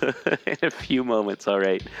in a few moments, all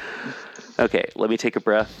right. Okay, let me take a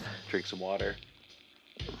breath, drink some water.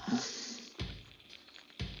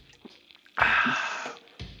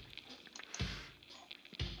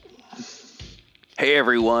 Hey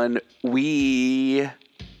everyone, we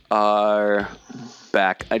are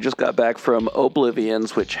back. I just got back from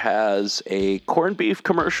Oblivions, which has a corned beef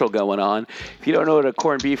commercial going on. If you don't know what a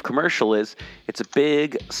corned beef commercial is, it's a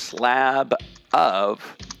big slab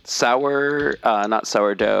of not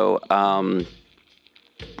sourdough,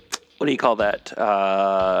 what do you call that?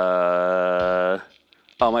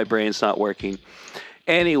 My brain's not working.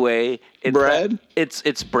 Anyway, it's bread?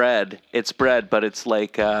 It's bread. It's bread, but it's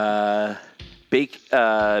like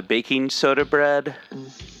baking soda bread.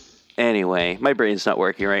 Anyway, my brain's not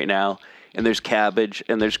working right now. And there's cabbage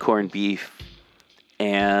and there's corned beef.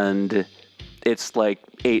 And it's like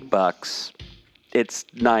 $8. It's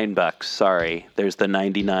 $9. Sorry. There's the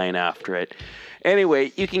 99 after it.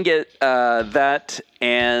 Anyway, you can get that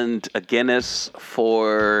and a Guinness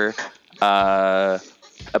for about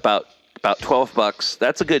 $12.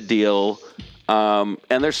 That's a good deal. And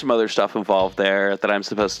there's some other stuff involved there that I'm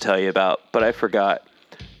supposed to tell you about, but I forgot.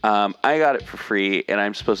 I got it for free, and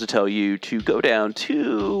I'm supposed to tell you to go down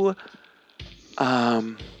to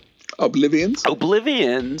Oblivions,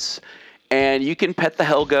 and you can pet the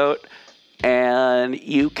Hell Goat, and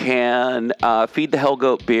you can feed the Hell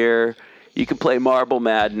Goat beer. You can play Marble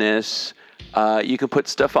Madness. You can put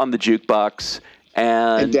stuff on the jukebox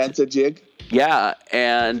and dance a jig. Yeah,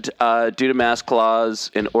 and due to mask laws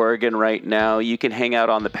in Oregon right now, you can hang out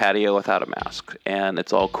on the patio without a mask, and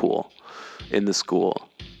it's all cool in the school.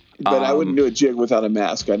 But I wouldn't do a jig without a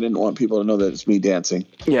mask. I didn't want people to know that it's me dancing.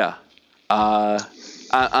 Yeah.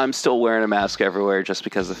 I'm still wearing a mask everywhere just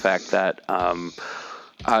because of the fact that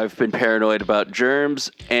I've been paranoid about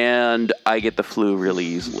germs, and I get the flu really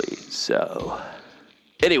easily. So,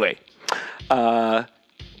 anyway, we're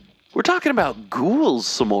talking about ghouls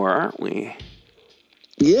some more, aren't we?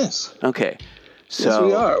 Yes. Okay. So, yes,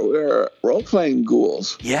 we are. We're role-playing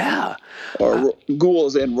ghouls. Yeah. Or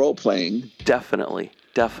ghouls in role-playing. Definitely.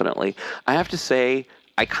 I have to say,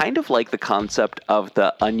 I kind of like the concept of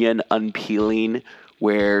the onion unpeeling,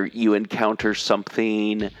 where you encounter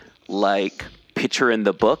something like Picture in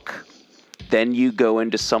the Book, then you go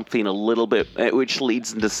into something a little bit, which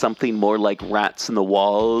leads into something more like Rats in the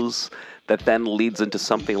Walls, that then leads into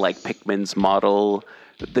something like Pickman's Model,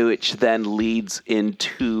 which then leads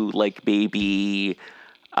into like maybe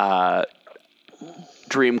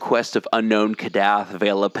Dream Quest of Unknown Kadath,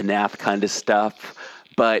 Vela Panath kind of stuff.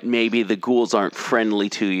 But maybe the ghouls aren't friendly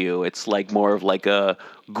to you. It's like more of like a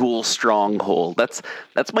ghoul stronghold. That's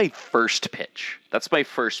my first pitch.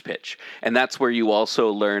 And that's where you also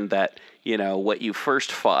learn that, you know, what you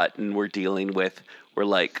first fought and were dealing with were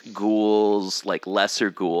like ghouls, like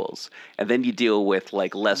lesser ghouls. And then you deal with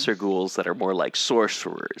like lesser ghouls that are more like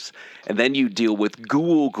sorcerers. And then you deal with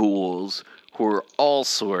ghouls who are all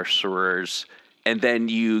sorcerers. And then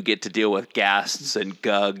you get to deal with ghasts and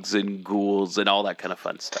gugs and ghouls and all that kind of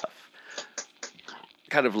fun stuff.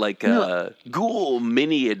 Kind of like a ghoul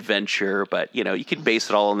mini adventure, but, you know, you could base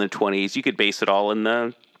it all in the 20s. You could base it all in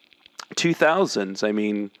the 2000s. I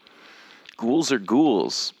mean, ghouls are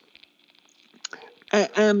ghouls.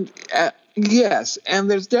 And yes, and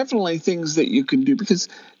there's definitely things that you can do, because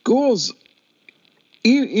ghouls,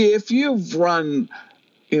 if you've run,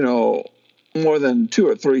 you know, more than 2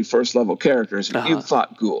 or 3 first level characters, you've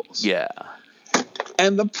fought ghouls. Yeah.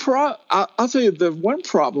 And I'll tell you, the one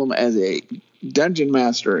problem as a dungeon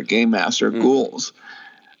master, a game master, ghouls,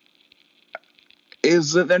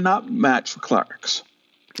 is that they're not matched for clerics.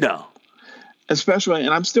 No. especially, and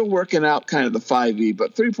I'm still working out kind of the 5e,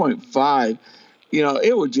 but 3.5,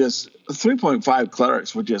 it would just 3.5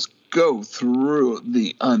 clerics would just go through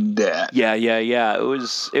the undead. Yeah.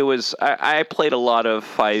 It was. I played a lot of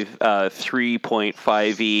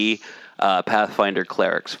 3.5e Pathfinder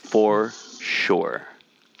clerics for sure,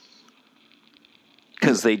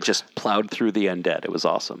 because they just plowed through the undead. It was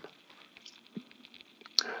awesome.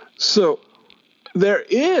 So there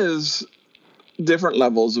is different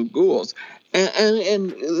levels of ghouls.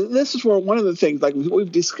 And this is where one of the things, like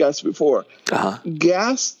we've discussed before,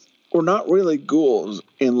 ghasts were not really ghouls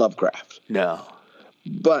in Lovecraft. No.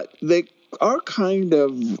 But they are kind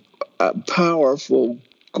of powerful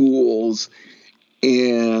ghouls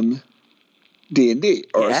in D&D,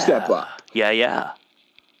 or a step up. Yeah.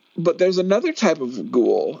 But there's another type of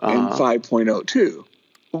ghoul in 5.02.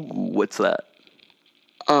 What's that?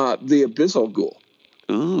 The Abyssal Ghoul.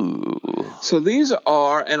 Ooh. So these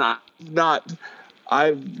are, and I've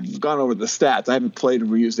gone over the stats. I haven't played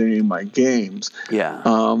or used any of my games. Yeah.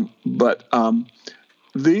 But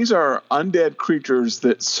these are undead creatures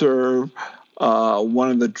that serve one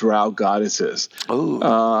of the drow goddesses. Ooh.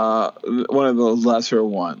 One of the lesser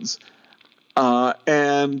ones.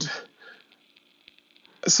 And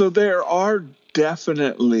so there are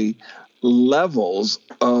definitely levels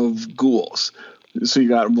of ghouls. So you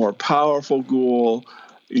got a more powerful ghoul,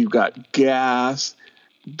 you've got gas,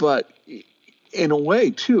 but in a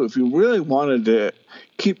way too, if you really wanted to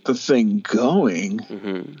keep the thing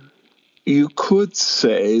going, you could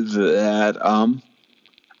say that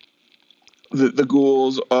the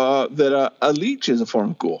ghouls that a leech is a form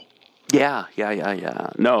of ghoul. Yeah.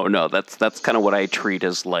 No, that's kind of what I treat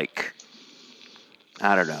as, like,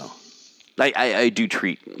 I don't know. I do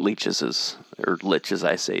treat leeches as, or liches,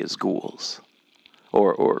 I say, as ghouls.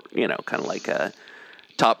 Or kind of like a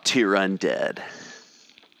top tier undead.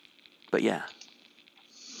 But yeah.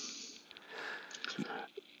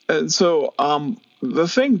 And so the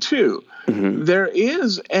thing too, there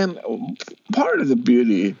is, and part of the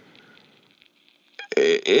beauty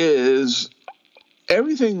is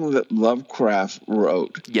everything that Lovecraft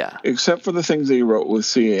wrote, except for the things that he wrote with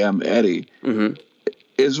C.M. Eddy,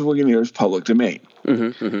 is Wigeneer's public domain.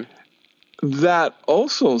 That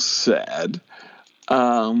also said,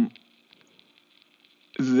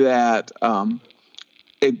 that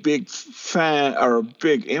a big fan or a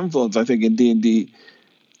big influence, I think, in D&D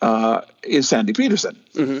is Sandy Peterson.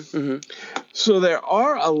 So there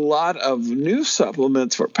are a lot of new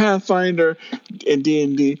supplements for Pathfinder and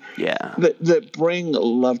D&D that bring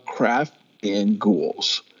Lovecraftian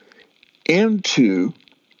ghouls into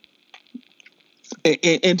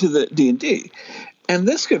the D&D. And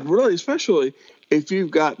this could really, especially if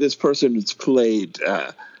you've got this person who's played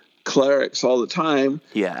clerics all the time,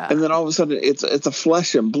 and then all of a sudden it's a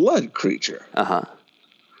flesh and blood creature.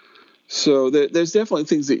 So there's definitely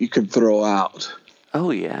things that you can throw out.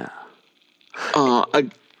 Oh yeah.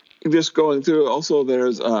 Just going through. Also,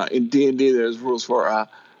 there's in D&D there's rules for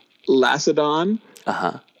Lacedon,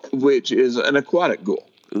 which is an aquatic ghoul.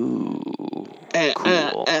 Ooh,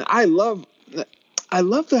 cool. And I love the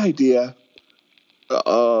idea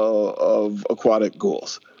of aquatic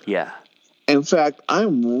ghouls. Yeah. In fact,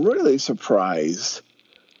 I'm really surprised.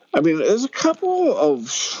 I mean, there's a couple of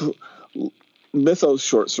mythos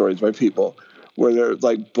short stories by people where there's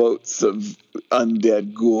like boats of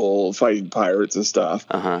undead ghoul fighting pirates and stuff.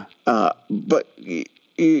 But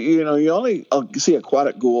you only see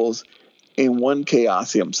aquatic ghouls in one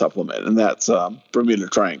Chaosium supplement, and that's Bermuda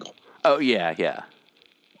Triangle. Oh yeah.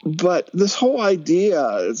 But this whole idea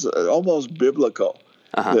is almost biblical.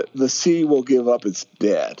 That the sea will give up its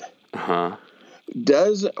dead.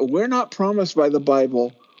 We're not promised by the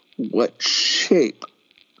Bible what shape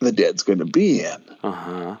the dead's going to be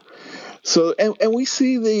in. So, and we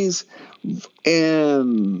see these,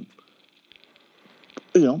 and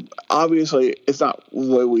obviously it's not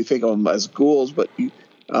the way we think of them as ghouls, but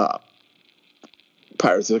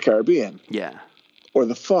Pirates of the Caribbean, or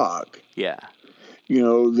the Fog,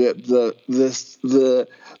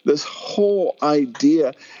 this whole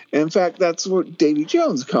idea. In fact, that's where Davy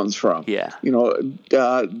Jones comes from. Dabe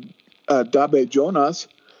Jonas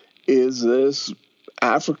is this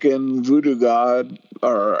African voodoo god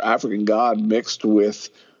or African god mixed with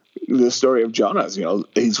the story of Jonas.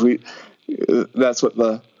 That's what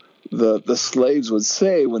the slaves would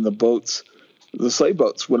say when the slave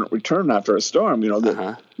boats wouldn't return after a storm.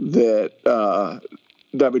 That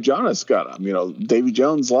David Jonas got him. Davy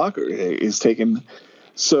Jones' locker is taken.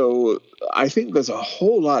 So I think there's a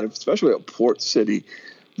whole lot of, especially at Port City,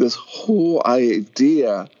 this whole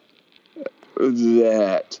idea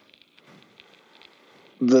that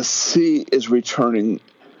the sea is returning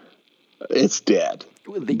its dead,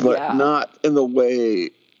 but not in the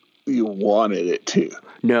way you wanted it to.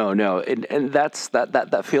 No, and that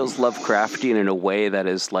feels Lovecraftian in a way that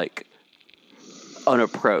is like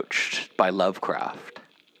unapproached by Lovecraft.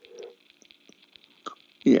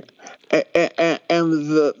 Yeah, and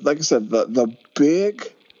the like I said, the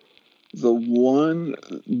one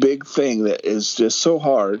big thing that is just so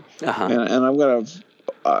hard, and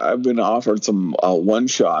I've been offered some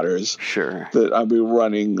one-shotters. Sure. That I'll be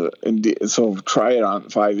running, so try it on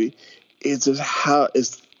 5e. It's just how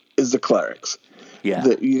is the clerics. Yeah.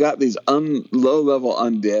 You got these low-level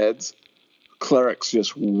undeads. Clerics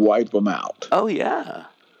just wipe them out. Oh, yeah.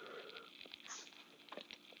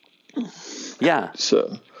 Yeah.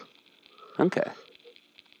 So. Okay.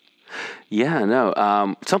 Yeah,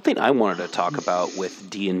 no. Something I wanted to talk about with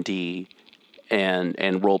D&D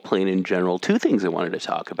and role-playing in general, two things I wanted to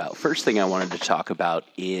talk about. First thing I wanted to talk about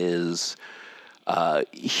is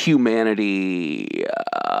humanity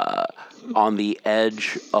on the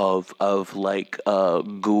edge of like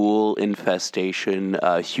ghoul infestation,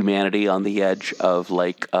 humanity on the edge of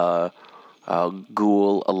like ghoul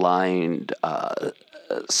aligned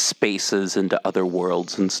spaces into other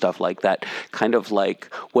worlds and stuff like that. Kind of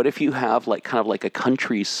like, what if you have like kind of like a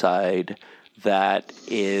countryside that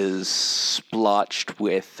is splotched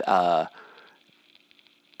with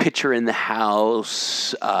Picture in the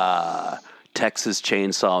House, Texas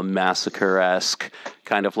Chainsaw Massacre-esque,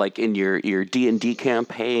 kind of like in your D&D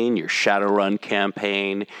campaign, your Shadowrun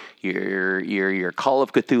campaign, your Call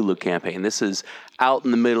of Cthulhu campaign. This is out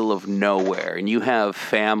in the middle of nowhere, and you have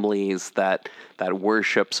families that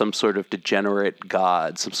worship some sort of degenerate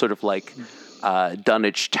god, some sort of like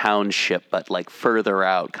Dunwich Township, but like further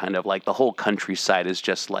out, kind of like the whole countryside is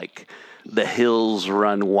just like the hills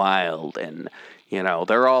run wild, and you know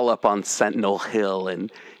they're all up on Sentinel Hill,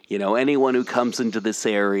 and you know anyone who comes into this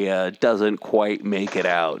area doesn't quite make it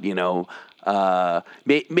out. You know,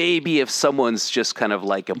 maybe if someone's just kind of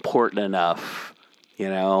like important enough, you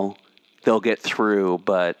know, they'll get through,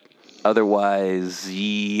 but otherwise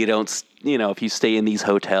you don't. You know, if you stay in these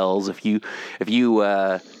hotels, if you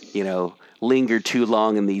you know, linger too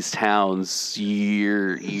long in these towns,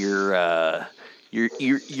 your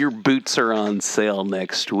boots are on sale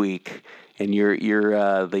next week, and you're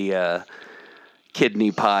the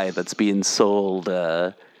kidney pie that's being sold.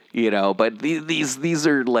 You know, but these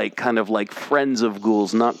are like kind of like friends of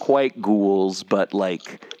ghouls, not quite ghouls, but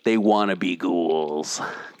like they want to be ghouls,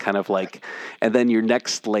 kind of like. And then your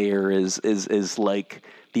next layer is like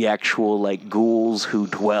the actual like ghouls who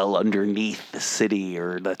dwell underneath the city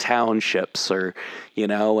or the townships, or you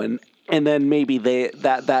know, and then maybe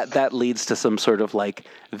that leads to some sort of like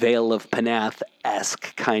Vale of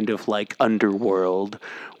Panath-esque kind of like underworld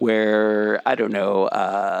where I don't know,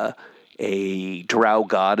 a drow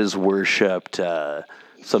god is worshipped,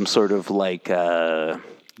 some sort of like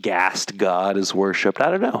ghast god is worshipped.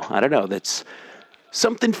 I don't know. That's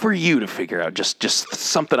something for you to figure out. Just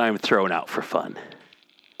something I'm throwing out for fun.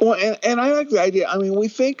 Well, and I like the idea. I mean, we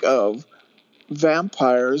think of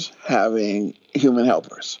vampires having human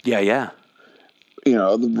helpers. Yeah. You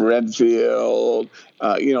know, the Redfield,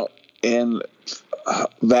 you know, and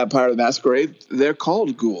Vampire the Masquerade, they're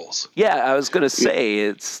called ghouls. Yeah, I was going to say,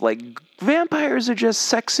 it's like vampires are just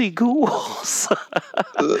sexy ghouls.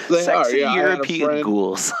 They sexy are, yeah. European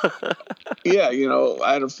ghouls. Yeah, you know,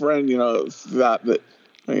 I had a friend, you know, thought that,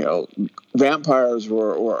 you know, vampires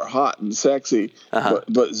were hot and sexy,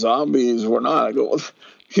 but zombies were not. I go, well,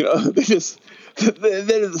 you know,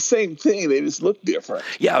 they're the same thing. They just look different.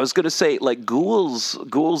 Yeah, I was going to say, like, ghouls,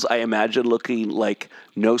 I imagine looking like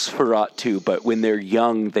Nosferatu, but when they're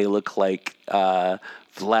young, they look like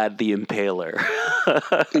Vlad the Impaler.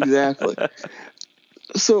 Exactly.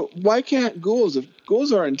 So why can't ghouls, if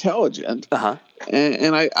ghouls are intelligent,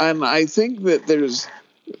 and I think that there's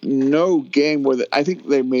no game where I think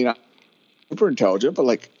they may not be super intelligent, but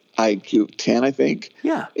like IQ 10, I think,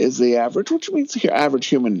 is the average, which means your average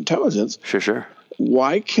human intelligence. Sure.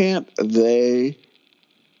 Why can't they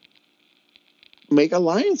make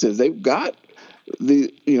alliances? They've got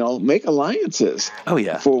make alliances. Oh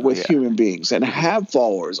yeah, with human beings and have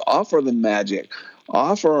followers. Offer them magic.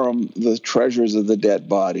 Offer them the treasures of the dead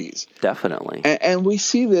bodies. Definitely. And we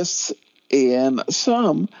see this in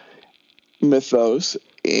some mythos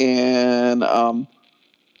and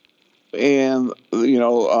you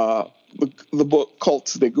know the book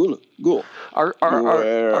Cults de Ghoul.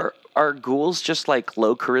 Are ghouls just like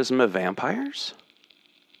low charisma vampires?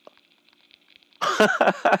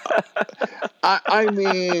 I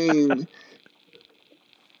mean,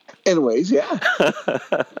 anyways, yeah.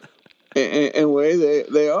 in a way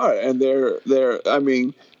they are, and they're. I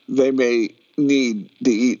mean, they may need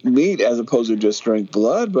to eat meat as opposed to just drink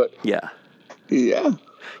blood, but Yeah. yeah.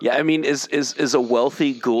 Yeah, I mean, is a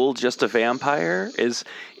wealthy ghoul just a vampire? Is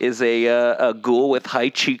a ghoul with high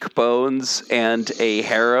cheekbones and a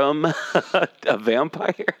harem a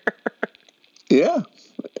vampire? Yeah,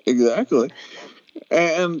 exactly.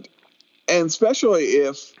 And especially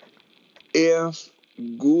if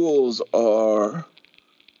ghouls are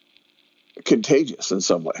contagious in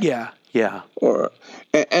some way. Yeah, yeah, Or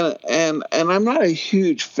and I'm not a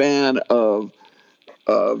huge fan of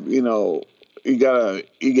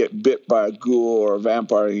you get bit by a ghoul or a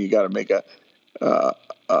vampire and you gotta make uh,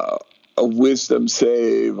 a wisdom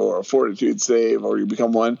save or a fortitude save or you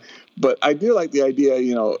become one. But I do like the idea,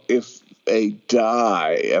 if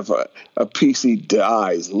if a PC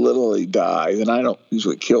dies, literally dies, and I don't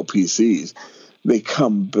usually kill PCs, they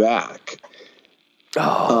come back.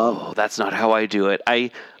 Oh, that's not how I do it.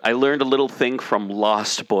 I learned a little thing from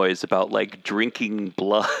Lost Boys about like drinking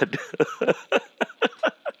blood.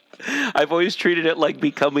 I've always treated it like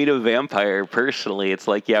becoming a vampire. Personally, it's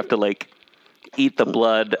like you have to like eat the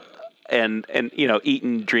blood and eat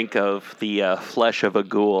and drink of the flesh of a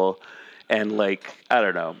ghoul, and like I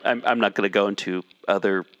don't know. I'm not going to go into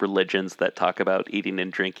other religions that talk about eating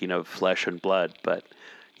and drinking of flesh and blood, but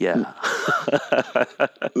yeah.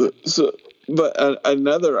 So, but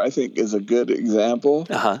another I think is a good example.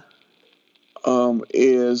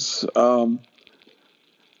 Is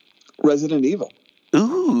Resident Evil.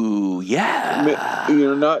 Ooh, yeah.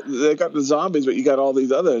 Not they got the zombies, but you got all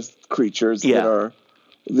these other creatures that are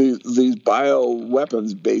these bio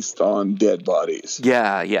weapons based on dead bodies.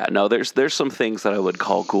 Yeah. No, there's some things that I would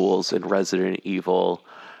call ghouls in Resident Evil.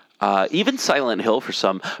 Even Silent Hill for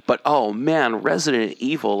some, but oh man, Resident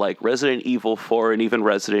Evil, like Resident Evil 4 and even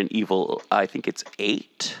Resident Evil, I think it's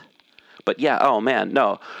 8. But yeah, oh man,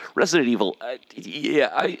 no, Resident Evil,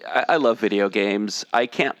 I love video games. I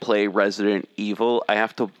can't play Resident Evil. I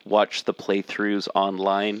have to watch the playthroughs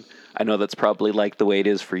online. I know that's probably like the way it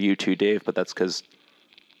is for you too, Dave, but that's because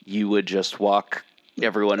you would just walk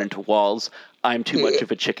everyone into walls. I'm too much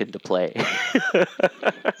of a chicken to play.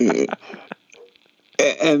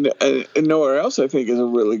 And Nowhere Else, I think, is a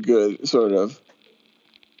really good sort of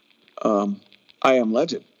I Am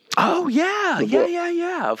Legend. Oh,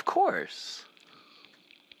 yeah, of course.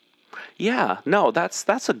 Yeah, no,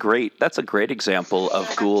 that's a great example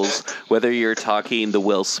of ghouls, whether you're talking the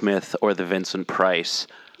Will Smith or the Vincent Price.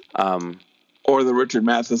 Or the Richard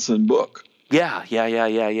Matheson book. Yeah.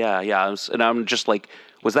 And I'm just like,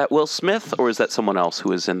 was that Will Smith or is that someone else who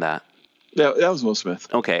was in that? That was Will Smith.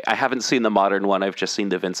 Okay, I haven't seen the modern one. I've just seen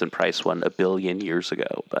the Vincent Price one a billion years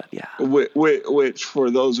ago. But yeah, which for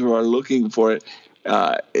those who are looking for it,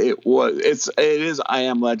 it is I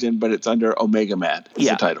Am Legend, but it's under Omega Man. Is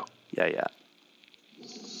the title. Yeah.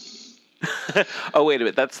 Oh wait a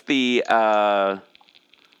minute, that's the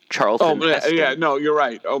Charlton. Heston. Yeah, no, you're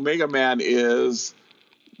right. Omega Man is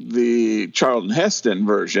the Charlton Heston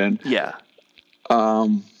version. Yeah.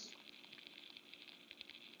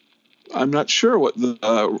 I'm not sure what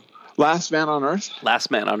the Last Man on Earth.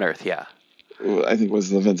 Last Man on Earth, yeah. I think was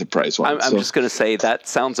the Vincent Price one. I'm just going to say that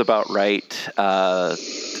sounds about right.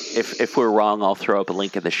 If we're wrong, I'll throw up a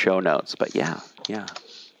link in the show notes. But yeah.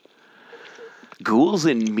 Ghouls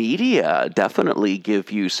in media definitely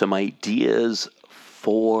give you some ideas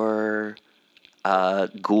for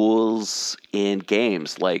ghouls in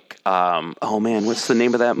games. Like, oh man, what's the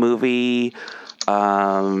name of that movie?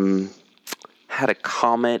 Had a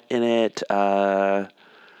comet in it. Night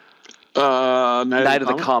of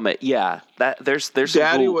the Comet. Yeah, there's.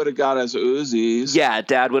 Daddy would have got us Uzis. Yeah,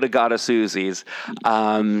 Dad would have got us Uzis.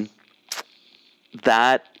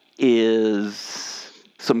 That is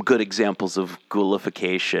some good examples of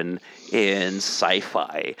ghoulification in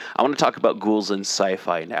sci-fi. I want to talk about ghouls in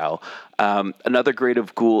sci-fi now. Another great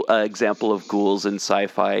example of ghouls in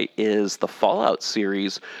sci-fi is the Fallout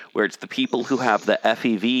series, where it's the people who have the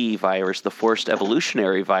FEV virus, the forced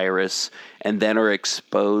evolutionary virus, and then are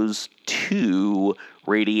exposed to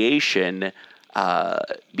radiation,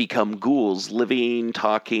 become ghouls, living,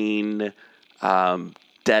 talking,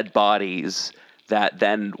 dead bodies, that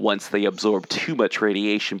then, once they absorb too much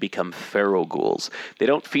radiation, become feral ghouls. They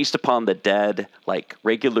don't feast upon the dead like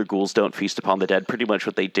regular ghouls don't feast upon the dead. Pretty much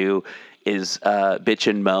what they do is bitch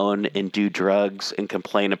and moan and do drugs and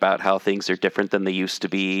complain about how things are different than they used to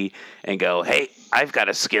be and go, hey, I've got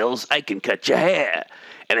a skills, I can cut your hair.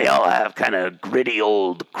 And they all have kind of gritty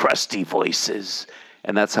old crusty voices.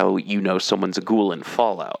 And that's how you know someone's a ghoul in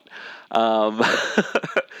Fallout.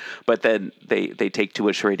 But then they take too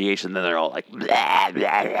much radiation, then they're all like, blah,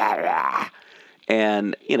 blah, blah, blah.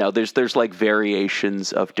 And, there's like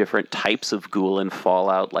variations of different types of ghoul in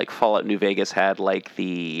Fallout. Like Fallout New Vegas had like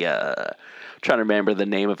the, trying to remember the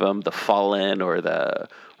name of them, the Fallen or the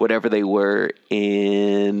whatever they were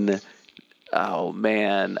in,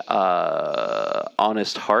 Honest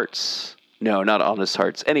Hearts. No, not Honest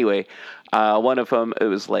Hearts. Anyway, one of them, it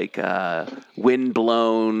was like wind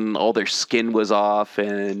blown, all their skin was off,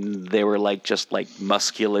 and they were like just like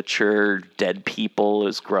musculature, dead people. It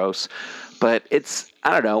was gross. But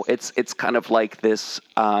I don't know, it's kind of like this,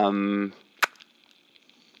 I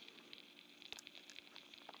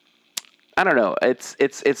don't know, it's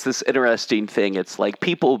this interesting thing. It's like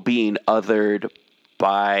people being othered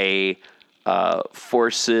by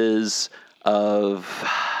forces of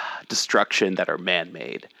destruction that are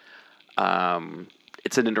man-made.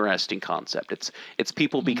 It's an interesting concept. It's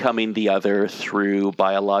people becoming the other through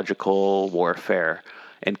biological warfare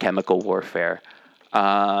and chemical warfare.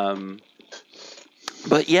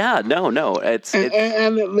 But yeah, no, it's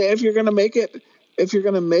and if you're gonna make it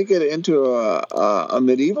into a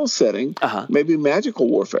medieval setting, maybe magical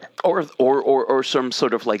warfare, or some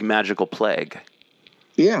sort of like magical plague.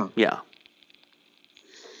 Yeah.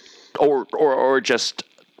 Or just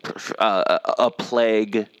a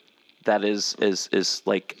plague that is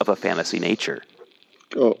like of a fantasy nature.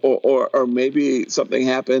 Or maybe something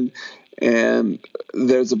happened and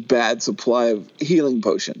there's a bad supply of healing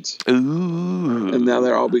potions. Ooh. And now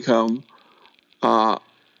they're all become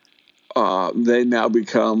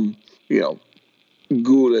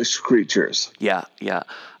ghoulish creatures. Yeah.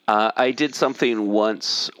 I did something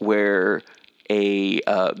once where a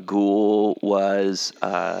ghoul was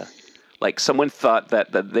like someone thought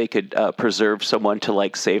that they could preserve someone to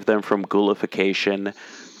like save them from ghoulification.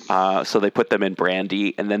 So they put them in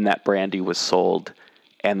brandy, and then that brandy was sold,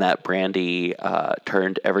 and that brandy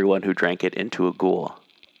turned everyone who drank it into a ghoul.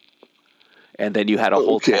 And then you had a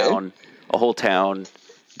whole town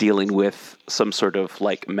dealing with some sort of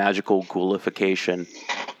like magical ghoulification,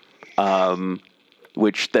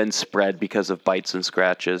 which then spread because of bites and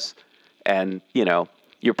scratches. And,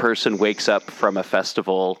 your person wakes up from a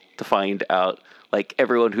festival to find out like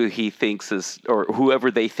everyone who he thinks is, or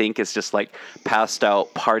whoever they think is just like passed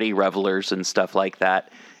out party revelers and stuff like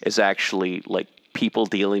that, is actually like people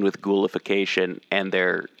dealing with ghoulification and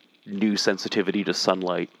their new sensitivity to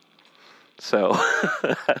sunlight. So,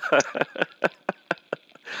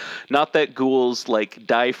 not that ghouls like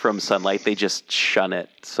die from sunlight, they just shun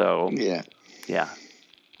it. So, yeah.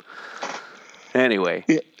 Anyway.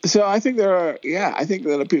 Yeah. So I think I think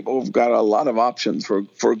that people have got a lot of options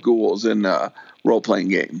for ghouls in role-playing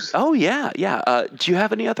games. Oh, yeah. Do you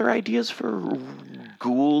have any other ideas for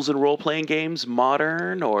ghouls in role-playing games,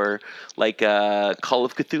 modern, or like Call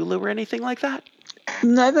of Cthulhu or anything like that?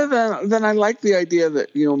 Other than I like the idea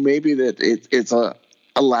that, maybe that it's a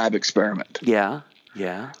lab experiment. Yeah.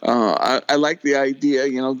 I like the idea,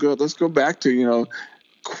 let's go back to,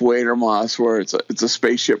 Quatermass, where it's a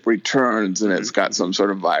spaceship returns and it's got some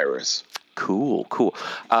sort of virus. Cool.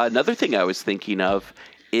 Another thing I was thinking of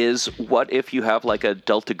is, what if you have like a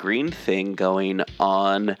Delta Green thing going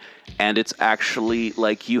on, and it's actually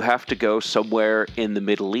like you have to go somewhere in the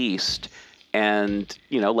Middle East, and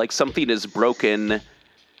like something is broken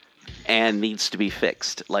and needs to be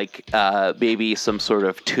fixed, like maybe some sort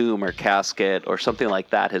of tomb or casket or something like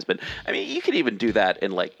that has been. I mean, you could even do that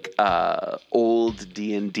in like old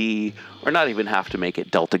D&D, or not even have to make it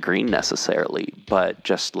Delta Green necessarily, but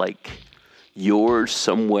just like you're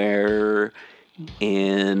somewhere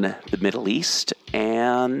in the Middle East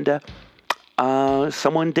and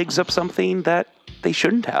someone digs up something that they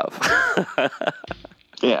shouldn't have.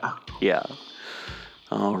 Yeah.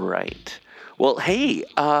 All right. Well, hey,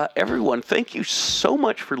 everyone, thank you so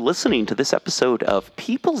much for listening to this episode of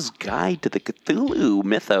People's Guide to the Cthulhu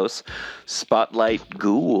Mythos Spotlight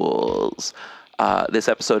Ghouls. This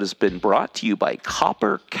episode has been brought to you by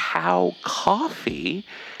Copper Cow Coffee.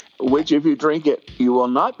 Which, if you drink it, you will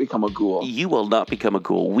not become a ghoul. You will not become a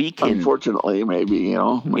ghoul. Unfortunately, maybe,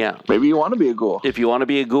 Yeah. Maybe you want to be a ghoul. If you want to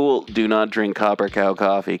be a ghoul, do not drink Copper Cow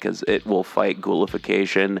Coffee, because it will fight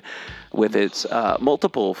ghoulification with its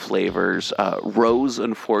multiple flavors. Rose,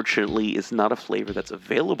 unfortunately, is not a flavor that's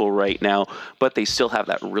available right now, but they still have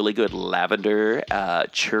that really good lavender,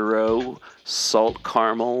 churro, salt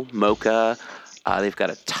caramel, mocha. They've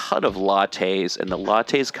got a ton of lattes, and the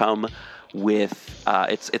lattes come with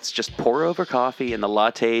it's just pour over coffee, and the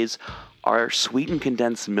lattes are sweetened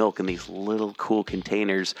condensed milk in these little cool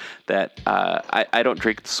containers that I don't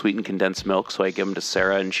drink the sweetened condensed milk, so I give them to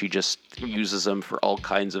Sarah, and she just uses them for all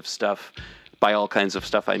kinds of stuff. By all kinds of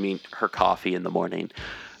stuff, I mean her coffee in the morning.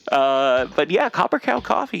 But yeah, Copper Cow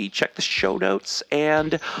Coffee. Check the show notes.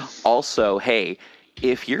 And also, hey,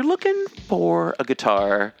 if you're looking for a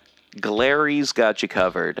guitar, Glary got you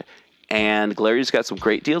covered. And Glary's got some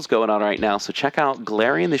great deals going on right now, so check out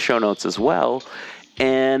Glary in the show notes as well.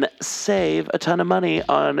 And save a ton of money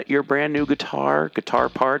on your brand new guitar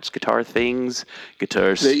parts, guitar things,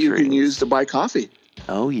 guitar strings. That you can use to buy coffee.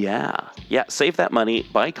 Oh, yeah. Yeah, save that money,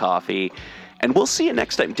 buy coffee, and we'll see you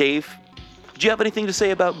next time. Dave, do you have anything to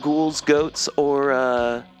say about ghouls, goats, or,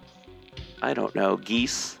 I don't know,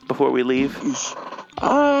 geese before we leave?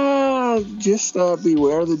 Just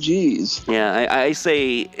beware the G's. Yeah, I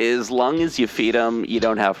say as long as you feed them, you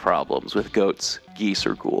don't have problems with goats, geese,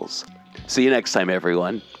 or ghouls. See you next time,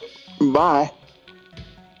 everyone. Bye.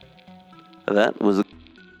 That was a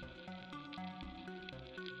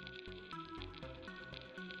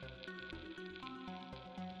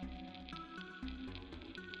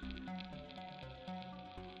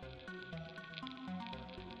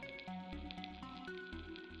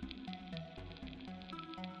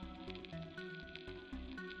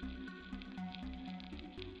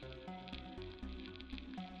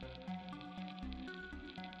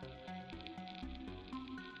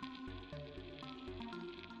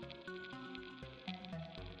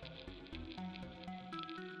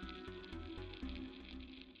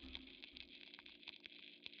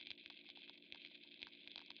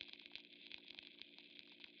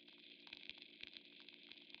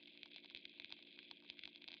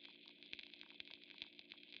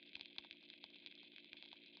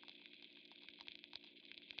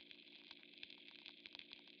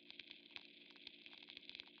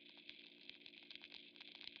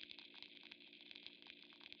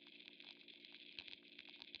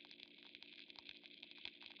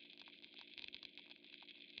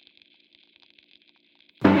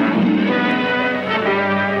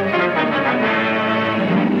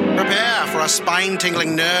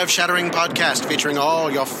spine-tingling, nerve-shattering podcast featuring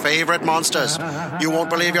all your favorite monsters. You won't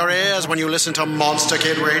believe your ears when you listen to Monster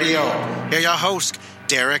Kid Radio. Hear your host,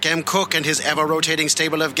 Derek M. Cook, and his ever-rotating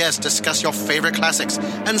stable of guests discuss your favorite classics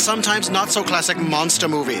and sometimes not-so-classic monster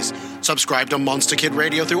movies. Subscribe to Monster Kid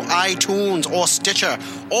Radio through iTunes or Stitcher,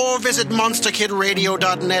 or visit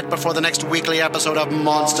monsterkidradio.net before the next weekly episode of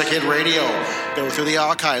Monster Kid Radio. Go through the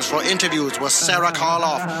archives for interviews with Sarah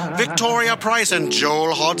Karloff, Victoria Price, and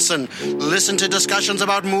Joel Hodgson. Listen to discussions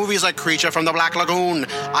about movies like Creature from the Black Lagoon,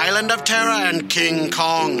 Island of Terror, and King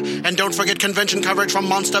Kong. And don't forget convention coverage from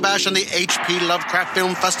Monster Bash and the H.P. Lovecraft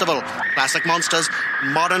Film Festival, Classic Monsters,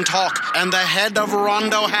 Modern Talk, and the Head of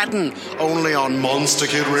Rondo Hatton, only on Monster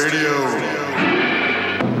Kid Radio.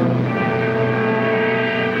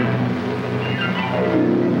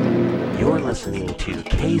 You're listening to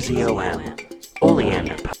KZOM,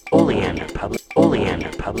 Oleander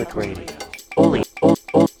Public Radio.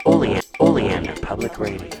 Oleander Public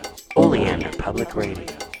Radio. Oleander Public Radio.